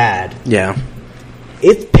bad. Yeah.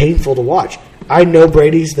 It's painful to watch. I know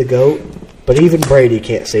Brady's the GOAT, but even Brady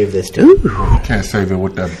can't save this team. Can't save it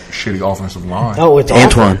with that shitty offensive line. Oh, it's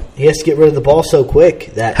Antoine. awful. He has to get rid of the ball so quick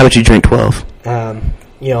that How about you drink 12?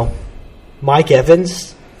 Mike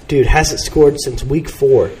Evans, dude, hasn't scored since week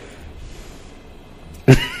 4.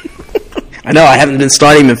 I know I haven't been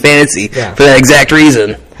starting him in fantasy Yeah. for that exact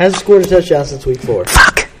reason. Hasn't scored a touchdown since week 4.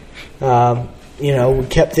 Fuck. We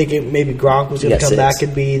kept thinking maybe Gronk was going Yeah, to come 6. back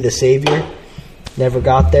and be the savior. Never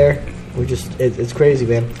got there. It's crazy,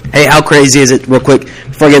 man. Hey, how crazy is it, real quick,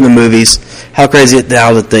 before I get in the movies, how crazy is it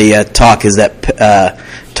now that the talk is that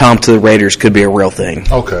Tom to the Raiders could be a real thing?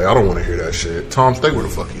 Okay, I don't want to hear that shit. Tom, stay where the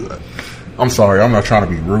fuck you at. I'm sorry, I'm not trying to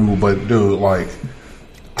be rude, but dude, like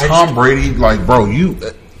Tom Brady, like bro,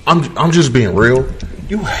 I'm just being real.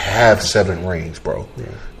 You have 7 rings, bro. Yeah.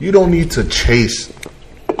 You don't need to chase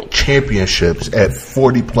championships at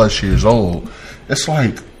 40 plus years old. It's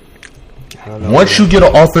like once you get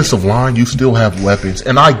an offensive line, you still have weapons,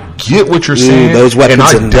 and I get what you're saying. Those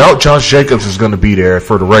weapons, and I doubt Josh Jacobs is going to be there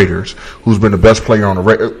for the Raiders, who's been the best player on the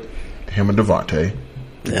Raiders. Him and Devontae.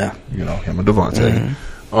 Yeah. Him and Devontae.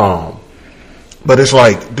 But it's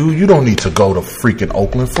like, dude, you don't need to go to freaking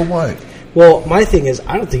Oakland for what? Well, my thing is,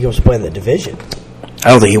 I don't think he wants to play in the division. I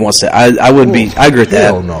don't think he wants to. I wouldn't be. I agree with that.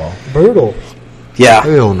 Hell no. Brutal. Yeah.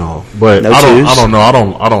 Hell no. But No I twos? don't know. I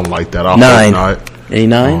don't like that. I 9. hope not. Any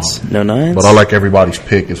 9s? No 9s? But I like everybody's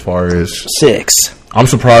pick as far as 6. I'm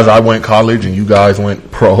surprised I went college and you guys went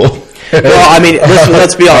pro. Well, I mean,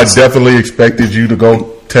 let's be honest. I definitely expected you to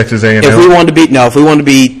go Texas A&M. If we wanted to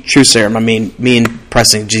be true serum, I mean, me and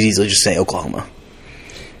Preston could easily just say Oklahoma.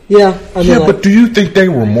 Yeah, I mean, but do you think they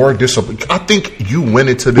were more disappointed? I think you went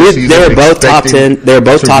into this season. They were both top expecting 10. They were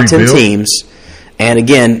both to top 10 rebuild. teams. And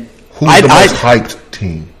again, Who's the most hyped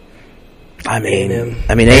team? I mean, A&M.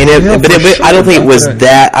 A&M, Yeah, but for sure. I don't think it was Okay.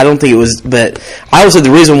 that. I don't think it was. But I would say the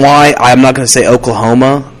reason why I'm not going to say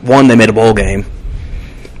Oklahoma. One, they made a bowl game.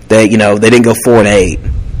 They didn't go 4-8.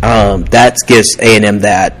 That gives A&M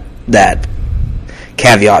that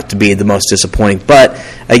caveat to be the most disappointing. But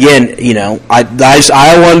again,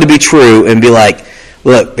 I wanted to be true and be like,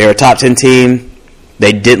 look, they're a top 10 team.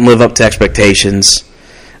 They didn't live up to expectations,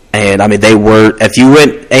 and I mean they were. If you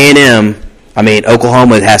went A&M. I mean,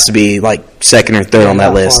 Oklahoma has to be like second or third on that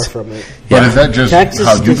not list. Far from it. But is that just Texas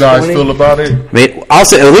how you guys disappointing? feel about it? I mean, I'll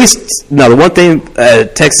say at least the one thing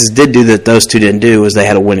Texas did do that those two didn't do was they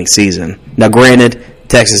had a winning season. Now, granted,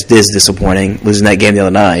 Texas is disappointing losing that game the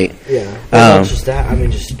other night. Yeah, not just that. I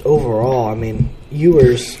mean, just overall, I mean,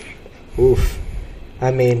 Ewers, oof.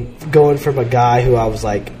 I mean, going from a guy who I was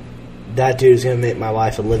like, that dude's going to make my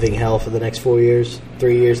life a living hell for the next 4 years,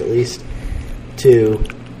 3 years at least, to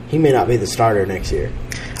he may not be the starter next year.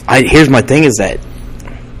 Here's my thing is that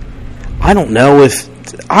I don't know if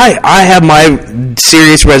I have my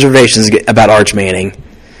serious reservations about Arch Manning.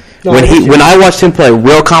 No, When I watched him play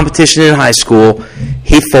real competition in high school,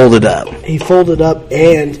 he folded up. He folded up,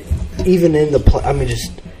 and even in the play, I mean,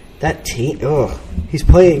 just that team. Ugh, he's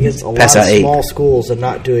playing against a lot of small schools and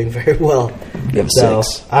not doing very well. You have so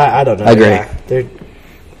 6. I don't know. I agree. Yeah,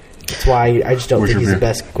 that's why I just don't think he's the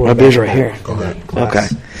best My quarterback. beer's right here. in that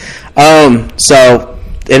class. Okay. So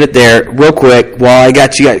end it there real quick. While I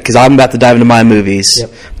got you, because I'm about to dive into my movies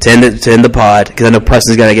to end the pod, because I know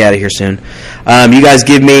Preston's got to get out of here soon. You guys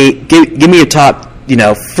give me your top.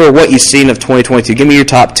 For what you've seen of 2022, give me your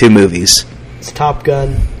top 2 movies. It's Top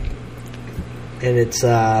Gun, and it's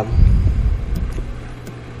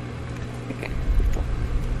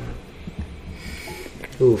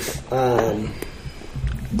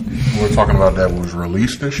We're talking about that was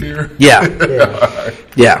released this year. Yeah.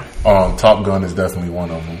 Top Gun is definitely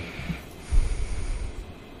one of them.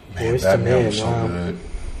 Man, Boys to Batman Men, was so wow. good.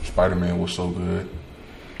 Spider-Man was so good.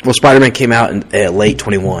 Well, Spider-Man came out in late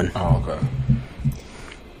 21. Oh, okay.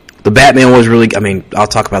 The Batman was really. I mean, I'll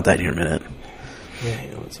talk about that here in a minute. Yeah,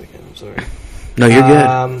 hang on 1 second. I'm sorry. No, you're good.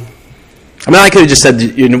 I mean, I could have just said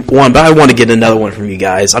one, but I want to get another one from you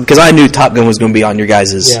guys because I knew Top Gun was going to be on your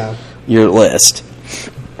guys' your list.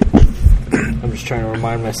 I'm just trying to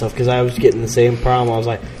remind myself because I was getting the same problem. I was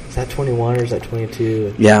like, is that 21 or is that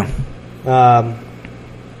 22? Yeah. I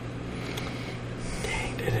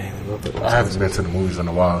haven't been to the movies in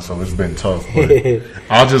a while, so it's been tough. But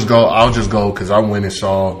I'll just go because I went and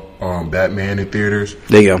saw Batman in theaters.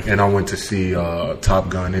 There you go. And I went to see Top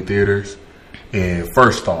Gun in theaters. And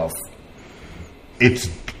first off, it's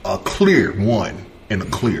a clear 1 and a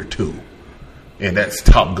clear 2, and that's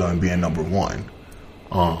Top Gun being number 1.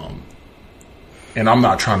 And I'm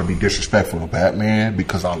not trying to be disrespectful to Batman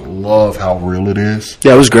because I love how real it is.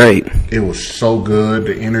 Yeah, it was great. It was so good.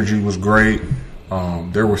 The energy was great.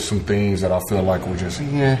 There were some things that I feel like were just,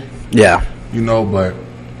 Yeah. but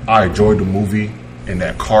I enjoyed the movie and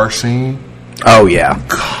that car scene. Oh, yeah.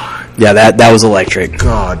 God. Yeah, that was electric.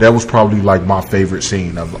 God, that was probably like my favorite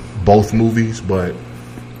scene of both movies. But,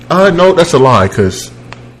 no, that's a lie because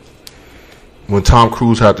when Tom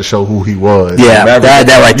Cruise had to show who he was. Yeah,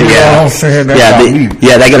 that right there. You know what I'm saying? That got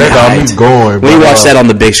me going. When you watch that on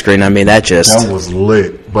the big screen, I mean, that was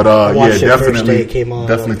lit. But definitely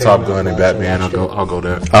Top Gun and Batman. I'll go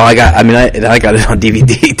there. Oh, I got it on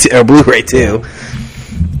DVD or Blu-ray too.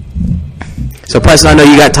 So, Preston, I know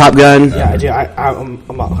you got Top Gun. Yeah, I do. I'm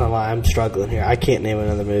not gonna lie. I'm struggling here. I can't name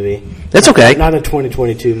another movie. That's okay. Not a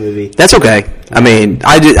 2022 movie. That's okay. I mean,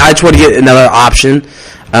 I just want to get another option.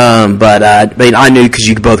 But I mean, I knew because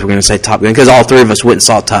you both were going to say Top Gun because all 3 of us went and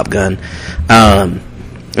saw Top Gun, and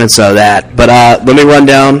so that. But let me run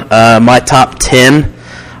down my top 10.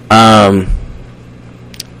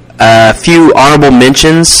 A few honorable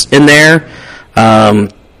mentions in there.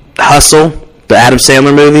 Hustle, the Adam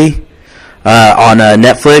Sandler movie on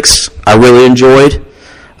Netflix, I really enjoyed.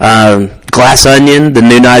 Glass Onion, the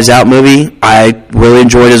new Knives Out movie, I really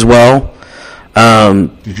enjoyed as well.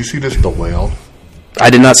 Did you see The Whale? I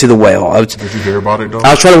did not see The Whale. Did you hear about it, though?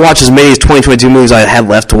 I was trying to watch as many as 2022 movies I had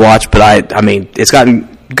left to watch, but I mean, it's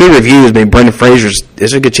gotten good reviews. I mean, Brendan Fraser's,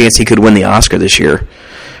 there's a good chance he could win the Oscar this year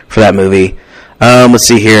for that movie. Let's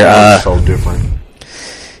see here. So different.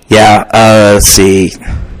 Yeah, let's see.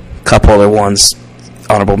 A couple other ones.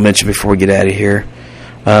 Honorable mention before we get out of here.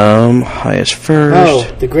 Highest first. Oh,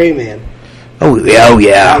 The Gray Man. Oh yeah.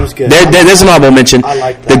 That was good. There's an honorable mention. I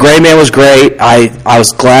like that. The Gray Man was great. I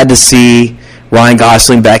was glad to see Ryan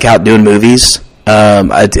Gosling back out doing movies.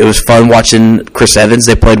 It was fun watching Chris Evans.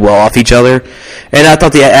 They played well off each other, and I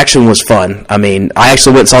thought the action was fun. I mean, I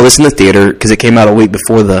actually went and saw this in the theater because it came out a week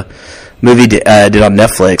before the movie did on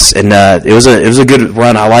Netflix, and it was a good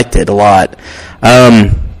run. I liked it a lot.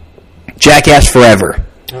 Jackass Forever.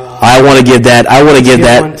 I want to give that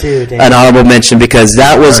an honorable mention because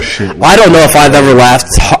that was. I don't know if I've ever laughed.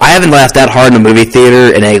 I haven't laughed that hard in a movie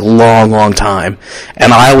theater in a long, long time,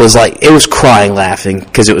 and I was like, it was crying laughing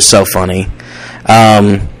because it was so funny.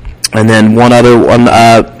 And then one other one.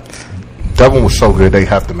 That one was so good. They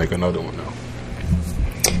have to make another one now.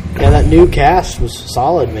 Yeah, that new cast was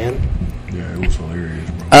solid, man. Yeah, it was hilarious,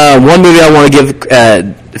 bro. One movie I want to give,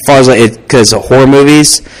 as far as because of horror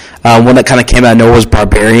movies, one that kind of came out of nowhere was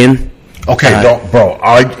Barbarian. Okay, Uh, don't, bro.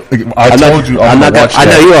 I told you I'm not gonna, watch I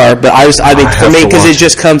know that. you are, but I mean, I for have me, to because watch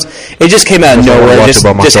it just came out of I wanna nowhere. watch it Just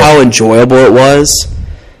by myself. how enjoyable it was,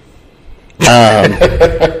 and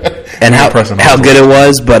how Impressive. good it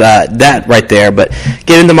was. But that right there. But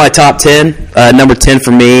getting into my top 10, number 10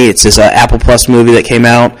 for me, it's this Apple Plus movie that came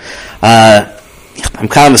out. I'm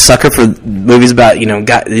kind of a sucker for movies about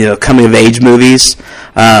coming of age movies.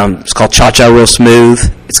 It's called Cha Cha Real Smooth.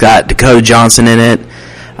 It's got Dakota Johnson in it.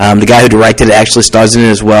 The guy who directed it actually stars in it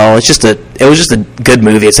as well. It was just a good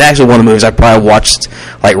movie. It's actually one of the movies I probably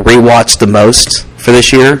rewatched the most for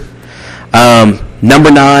this year.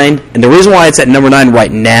 Number 9, and the reason why it's at number 9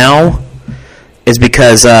 right now is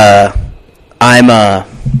because I'm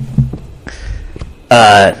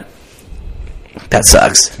that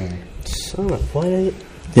sucks. Son of what?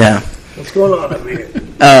 Yeah. What's going on over here?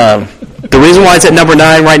 The reason why it's at number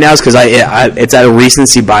 9 right now is because it's at a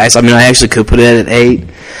recency bias. I mean, I actually could put it at 8,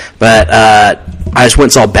 but I just went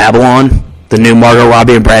and saw Babylon, the new Margot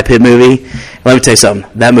Robbie and Brad Pitt movie. Let me tell you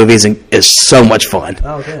something. That movie is so much fun.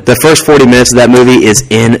 Oh, good. The first 40 minutes of that movie is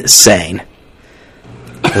insane.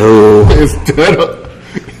 Oh,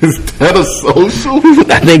 Is that a social?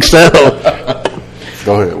 I think so.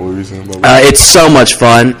 Go ahead. What were you saying about It's so much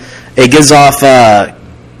fun. It gives off. When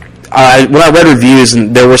I read reviews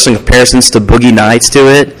and there were some comparisons to Boogie Nights to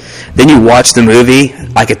it, then you watch the movie,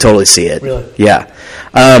 I could totally see it. Really? Yeah.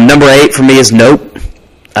 Number 8 for me is Nope.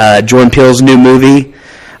 Jordan Peele's new movie.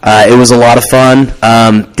 It was a lot of fun.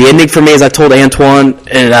 The ending for me, as I told Antoine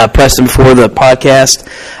and Preston before the podcast,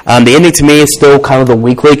 the ending to me is still kind of the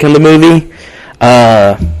weak link in the movie.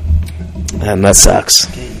 And that sucks.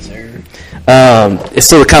 It's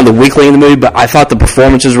still kind of the weak link in the movie, but I thought the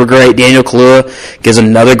performances were great. Daniel Kaluuya gives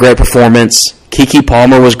another great performance. Keke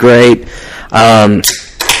Palmer was great. I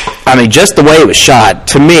mean, just the way it was shot,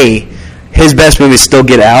 to me, his best movie is still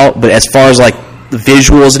Get Out, but as far as like the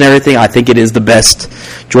visuals and everything, I think it is the best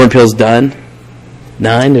Jordan Peele's done.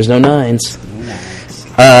 9? There's no 9s.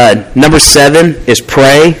 Number 7 is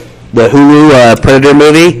Prey, the Hulu Predator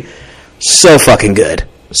movie. So fucking good.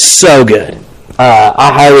 So good.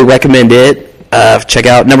 I highly recommend it. Check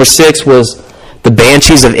out. Number 6 was The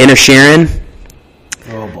Banshees of Inisherin.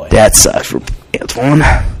 Oh boy. That sucks for Antoine. You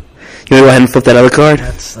want to go ahead and flip that other card?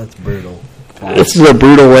 That's brutal. This is a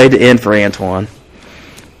brutal way to end for Antoine.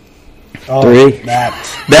 Oh, 3.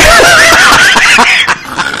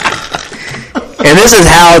 And this is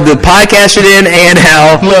how the podcast should end and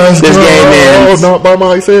how this game ends. Not by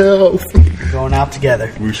myself. Going out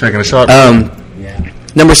together. We shaking a shot. Yeah.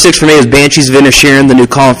 Number 6 for me is Banshees of Inisherin, the new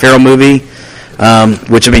Colin Farrell movie,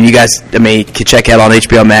 which, I mean, you guys, can check out on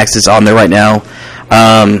HBO Max. It's on there right now.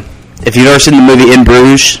 If you've ever seen the movie In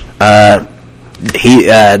Bruges,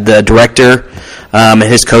 the director and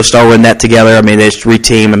his co-star were in that together. I mean, they just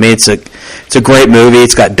re-team. I mean, it's a great movie.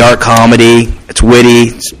 It's got dark comedy. It's witty.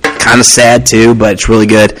 It's kind of sad, too, but it's really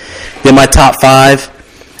good. Then my top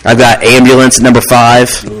 5, I've got Ambulance at number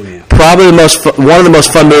 5. Oh, yeah. Probably one of the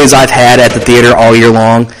most fun movies I've had at the theater all year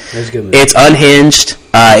long. That's a good movie. It's unhinged.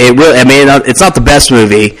 It's not the best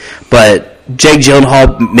movie, but Jake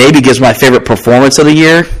Gyllenhaal maybe gives my favorite performance of the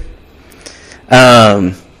year.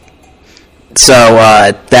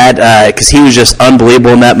 Because he was just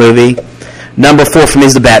unbelievable in that movie. Number 4 for me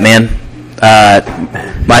is The Batman.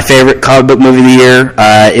 My favorite comic book movie of the year.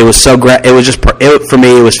 It was so great. It was for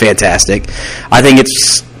me. It was fantastic. I think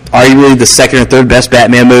it's arguably the second or third best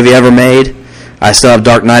Batman movie ever made. I still have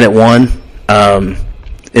Dark Knight at 1. And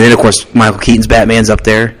then, of course, Michael Keaton's Batman's up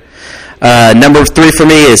there. Number 3 for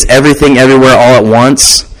me is Everything Everywhere All at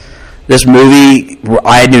Once. This movie,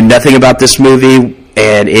 I knew nothing about this movie,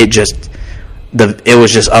 and it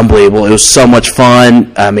was just unbelievable. It was so much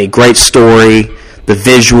fun. I mean, great story. The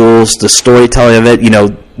visuals, the storytelling of it,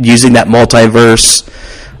 using that multiverse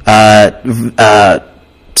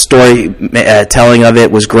storytelling of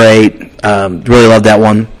it was great. Really loved that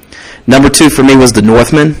one. Number 2 for me was The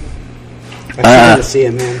Northman. I tried to see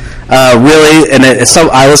it, man. Really, and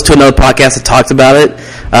I listened to another podcast that talked about it.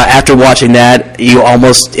 After watching that,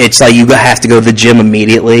 it's like you have to go to the gym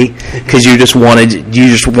immediately because you just want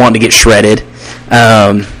to get shredded.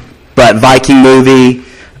 But Viking movie,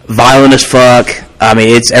 violent as fuck. I mean,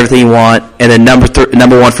 it's everything you want. And then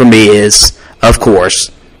number 1 for me is, of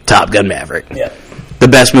course, Top Gun Maverick. Yeah. The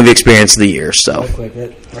best movie experience of the year. So. Real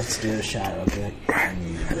quick, let's do a shot real quick.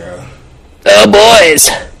 Oh,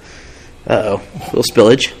 boys. Uh-oh. A little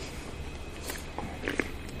spillage.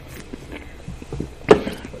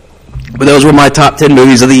 But those were my top 10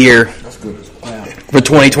 movies of the year for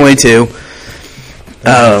 2022.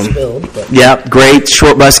 Spilled, but Yeah, great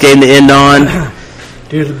short bus game to end on.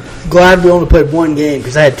 Dude, glad we only played one game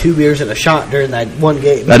because I had 2 beers and a shot during that one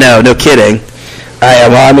game. I know, no kidding.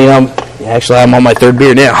 I'm on my 3rd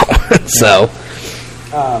beer now. So,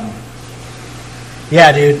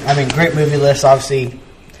 yeah, dude. I mean, great movie list. Obviously,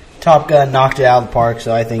 Top Gun knocked it out of the park,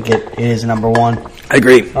 so I think it is number 1. I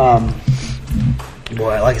agree.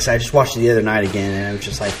 Boy, like I said, I just watched it the other night again, and it was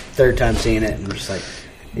just like 3rd time seeing it, and I'm just like,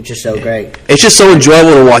 it's just so great. It's just so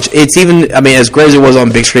enjoyable to watch. It's even, I mean, as great as it was on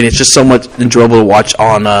big screen, it's just so much enjoyable to watch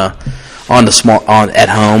on the at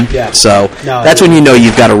home. Yeah. So that's when you know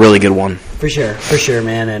you've got a really good one. For sure,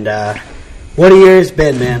 man. And what a year it's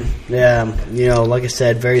been, man. Yeah, like I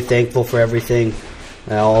said, very thankful for everything.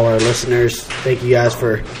 All our listeners, thank you guys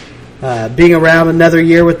for being around another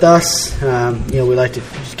year with us. We like to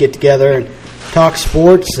just get together and talk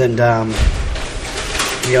sports, and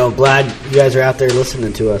glad you guys are out there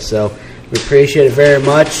listening to us. So we appreciate it very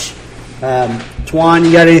much. Twan,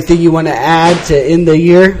 you got anything you want to add to end the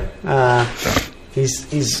year?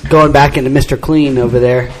 He's going back into Mr. Clean over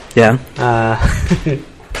there. Yeah.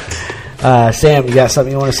 Sam, you got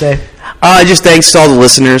something you want to say? Just thanks to all the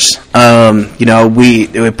listeners.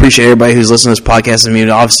 We appreciate everybody who's listening to this podcast. I mean,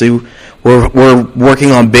 obviously, we're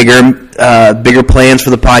working on bigger plans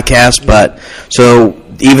for the podcast, but so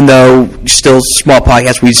even though still small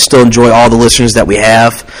podcast, we still enjoy all the listeners that we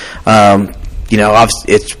have.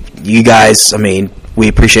 Obviously, it's you guys. I mean, we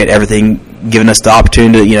appreciate everything, giving us the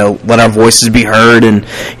opportunity to, let our voices be heard, and,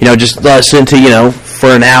 just listen to, for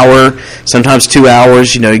an hour, sometimes 2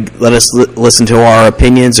 hours, let us listen to our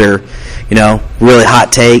opinions or, really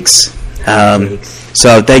hot takes.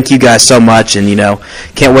 So thank you guys so much, and,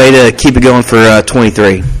 can't wait to keep it going for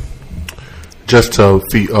 23. Just to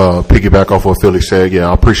piggyback off what Philly said,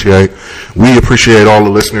 we appreciate all the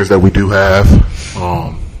listeners that we do have.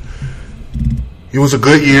 It was a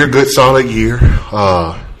good year, good solid year.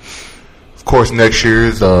 Of course, next year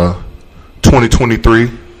is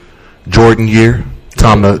 2023 Jordan year.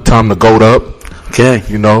 Time to goat up. Okay.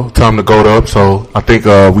 Time to goat up. So I think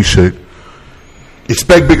we should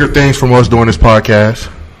expect bigger things from us during this podcast.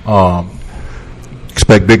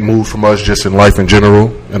 Expect big moves from us just in life in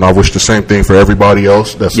general. And I wish the same thing for everybody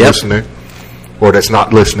else that's listening or that's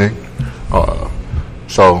not listening.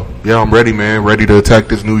 I'm ready, man. Ready to attack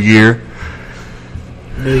this new year.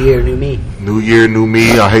 New year, new me. New year, new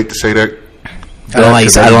me. I hate to say that.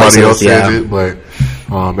 Everybody else says it, but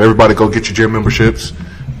everybody go get your gym memberships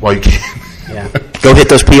while you can. Yeah. Go hit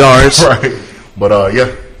those PRs. Right. But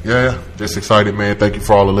just excited, man. Thank you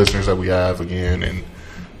for all the listeners that we have again, and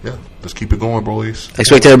let's keep it going, boys.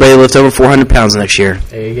 Expect everybody to lift over 400 pounds next year.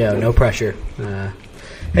 There you go. No pressure.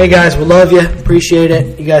 Hey guys, we love you. Appreciate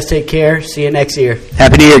it. You guys take care. See you next year.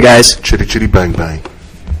 Happy New Year, guys. Chitty chitty bang bang.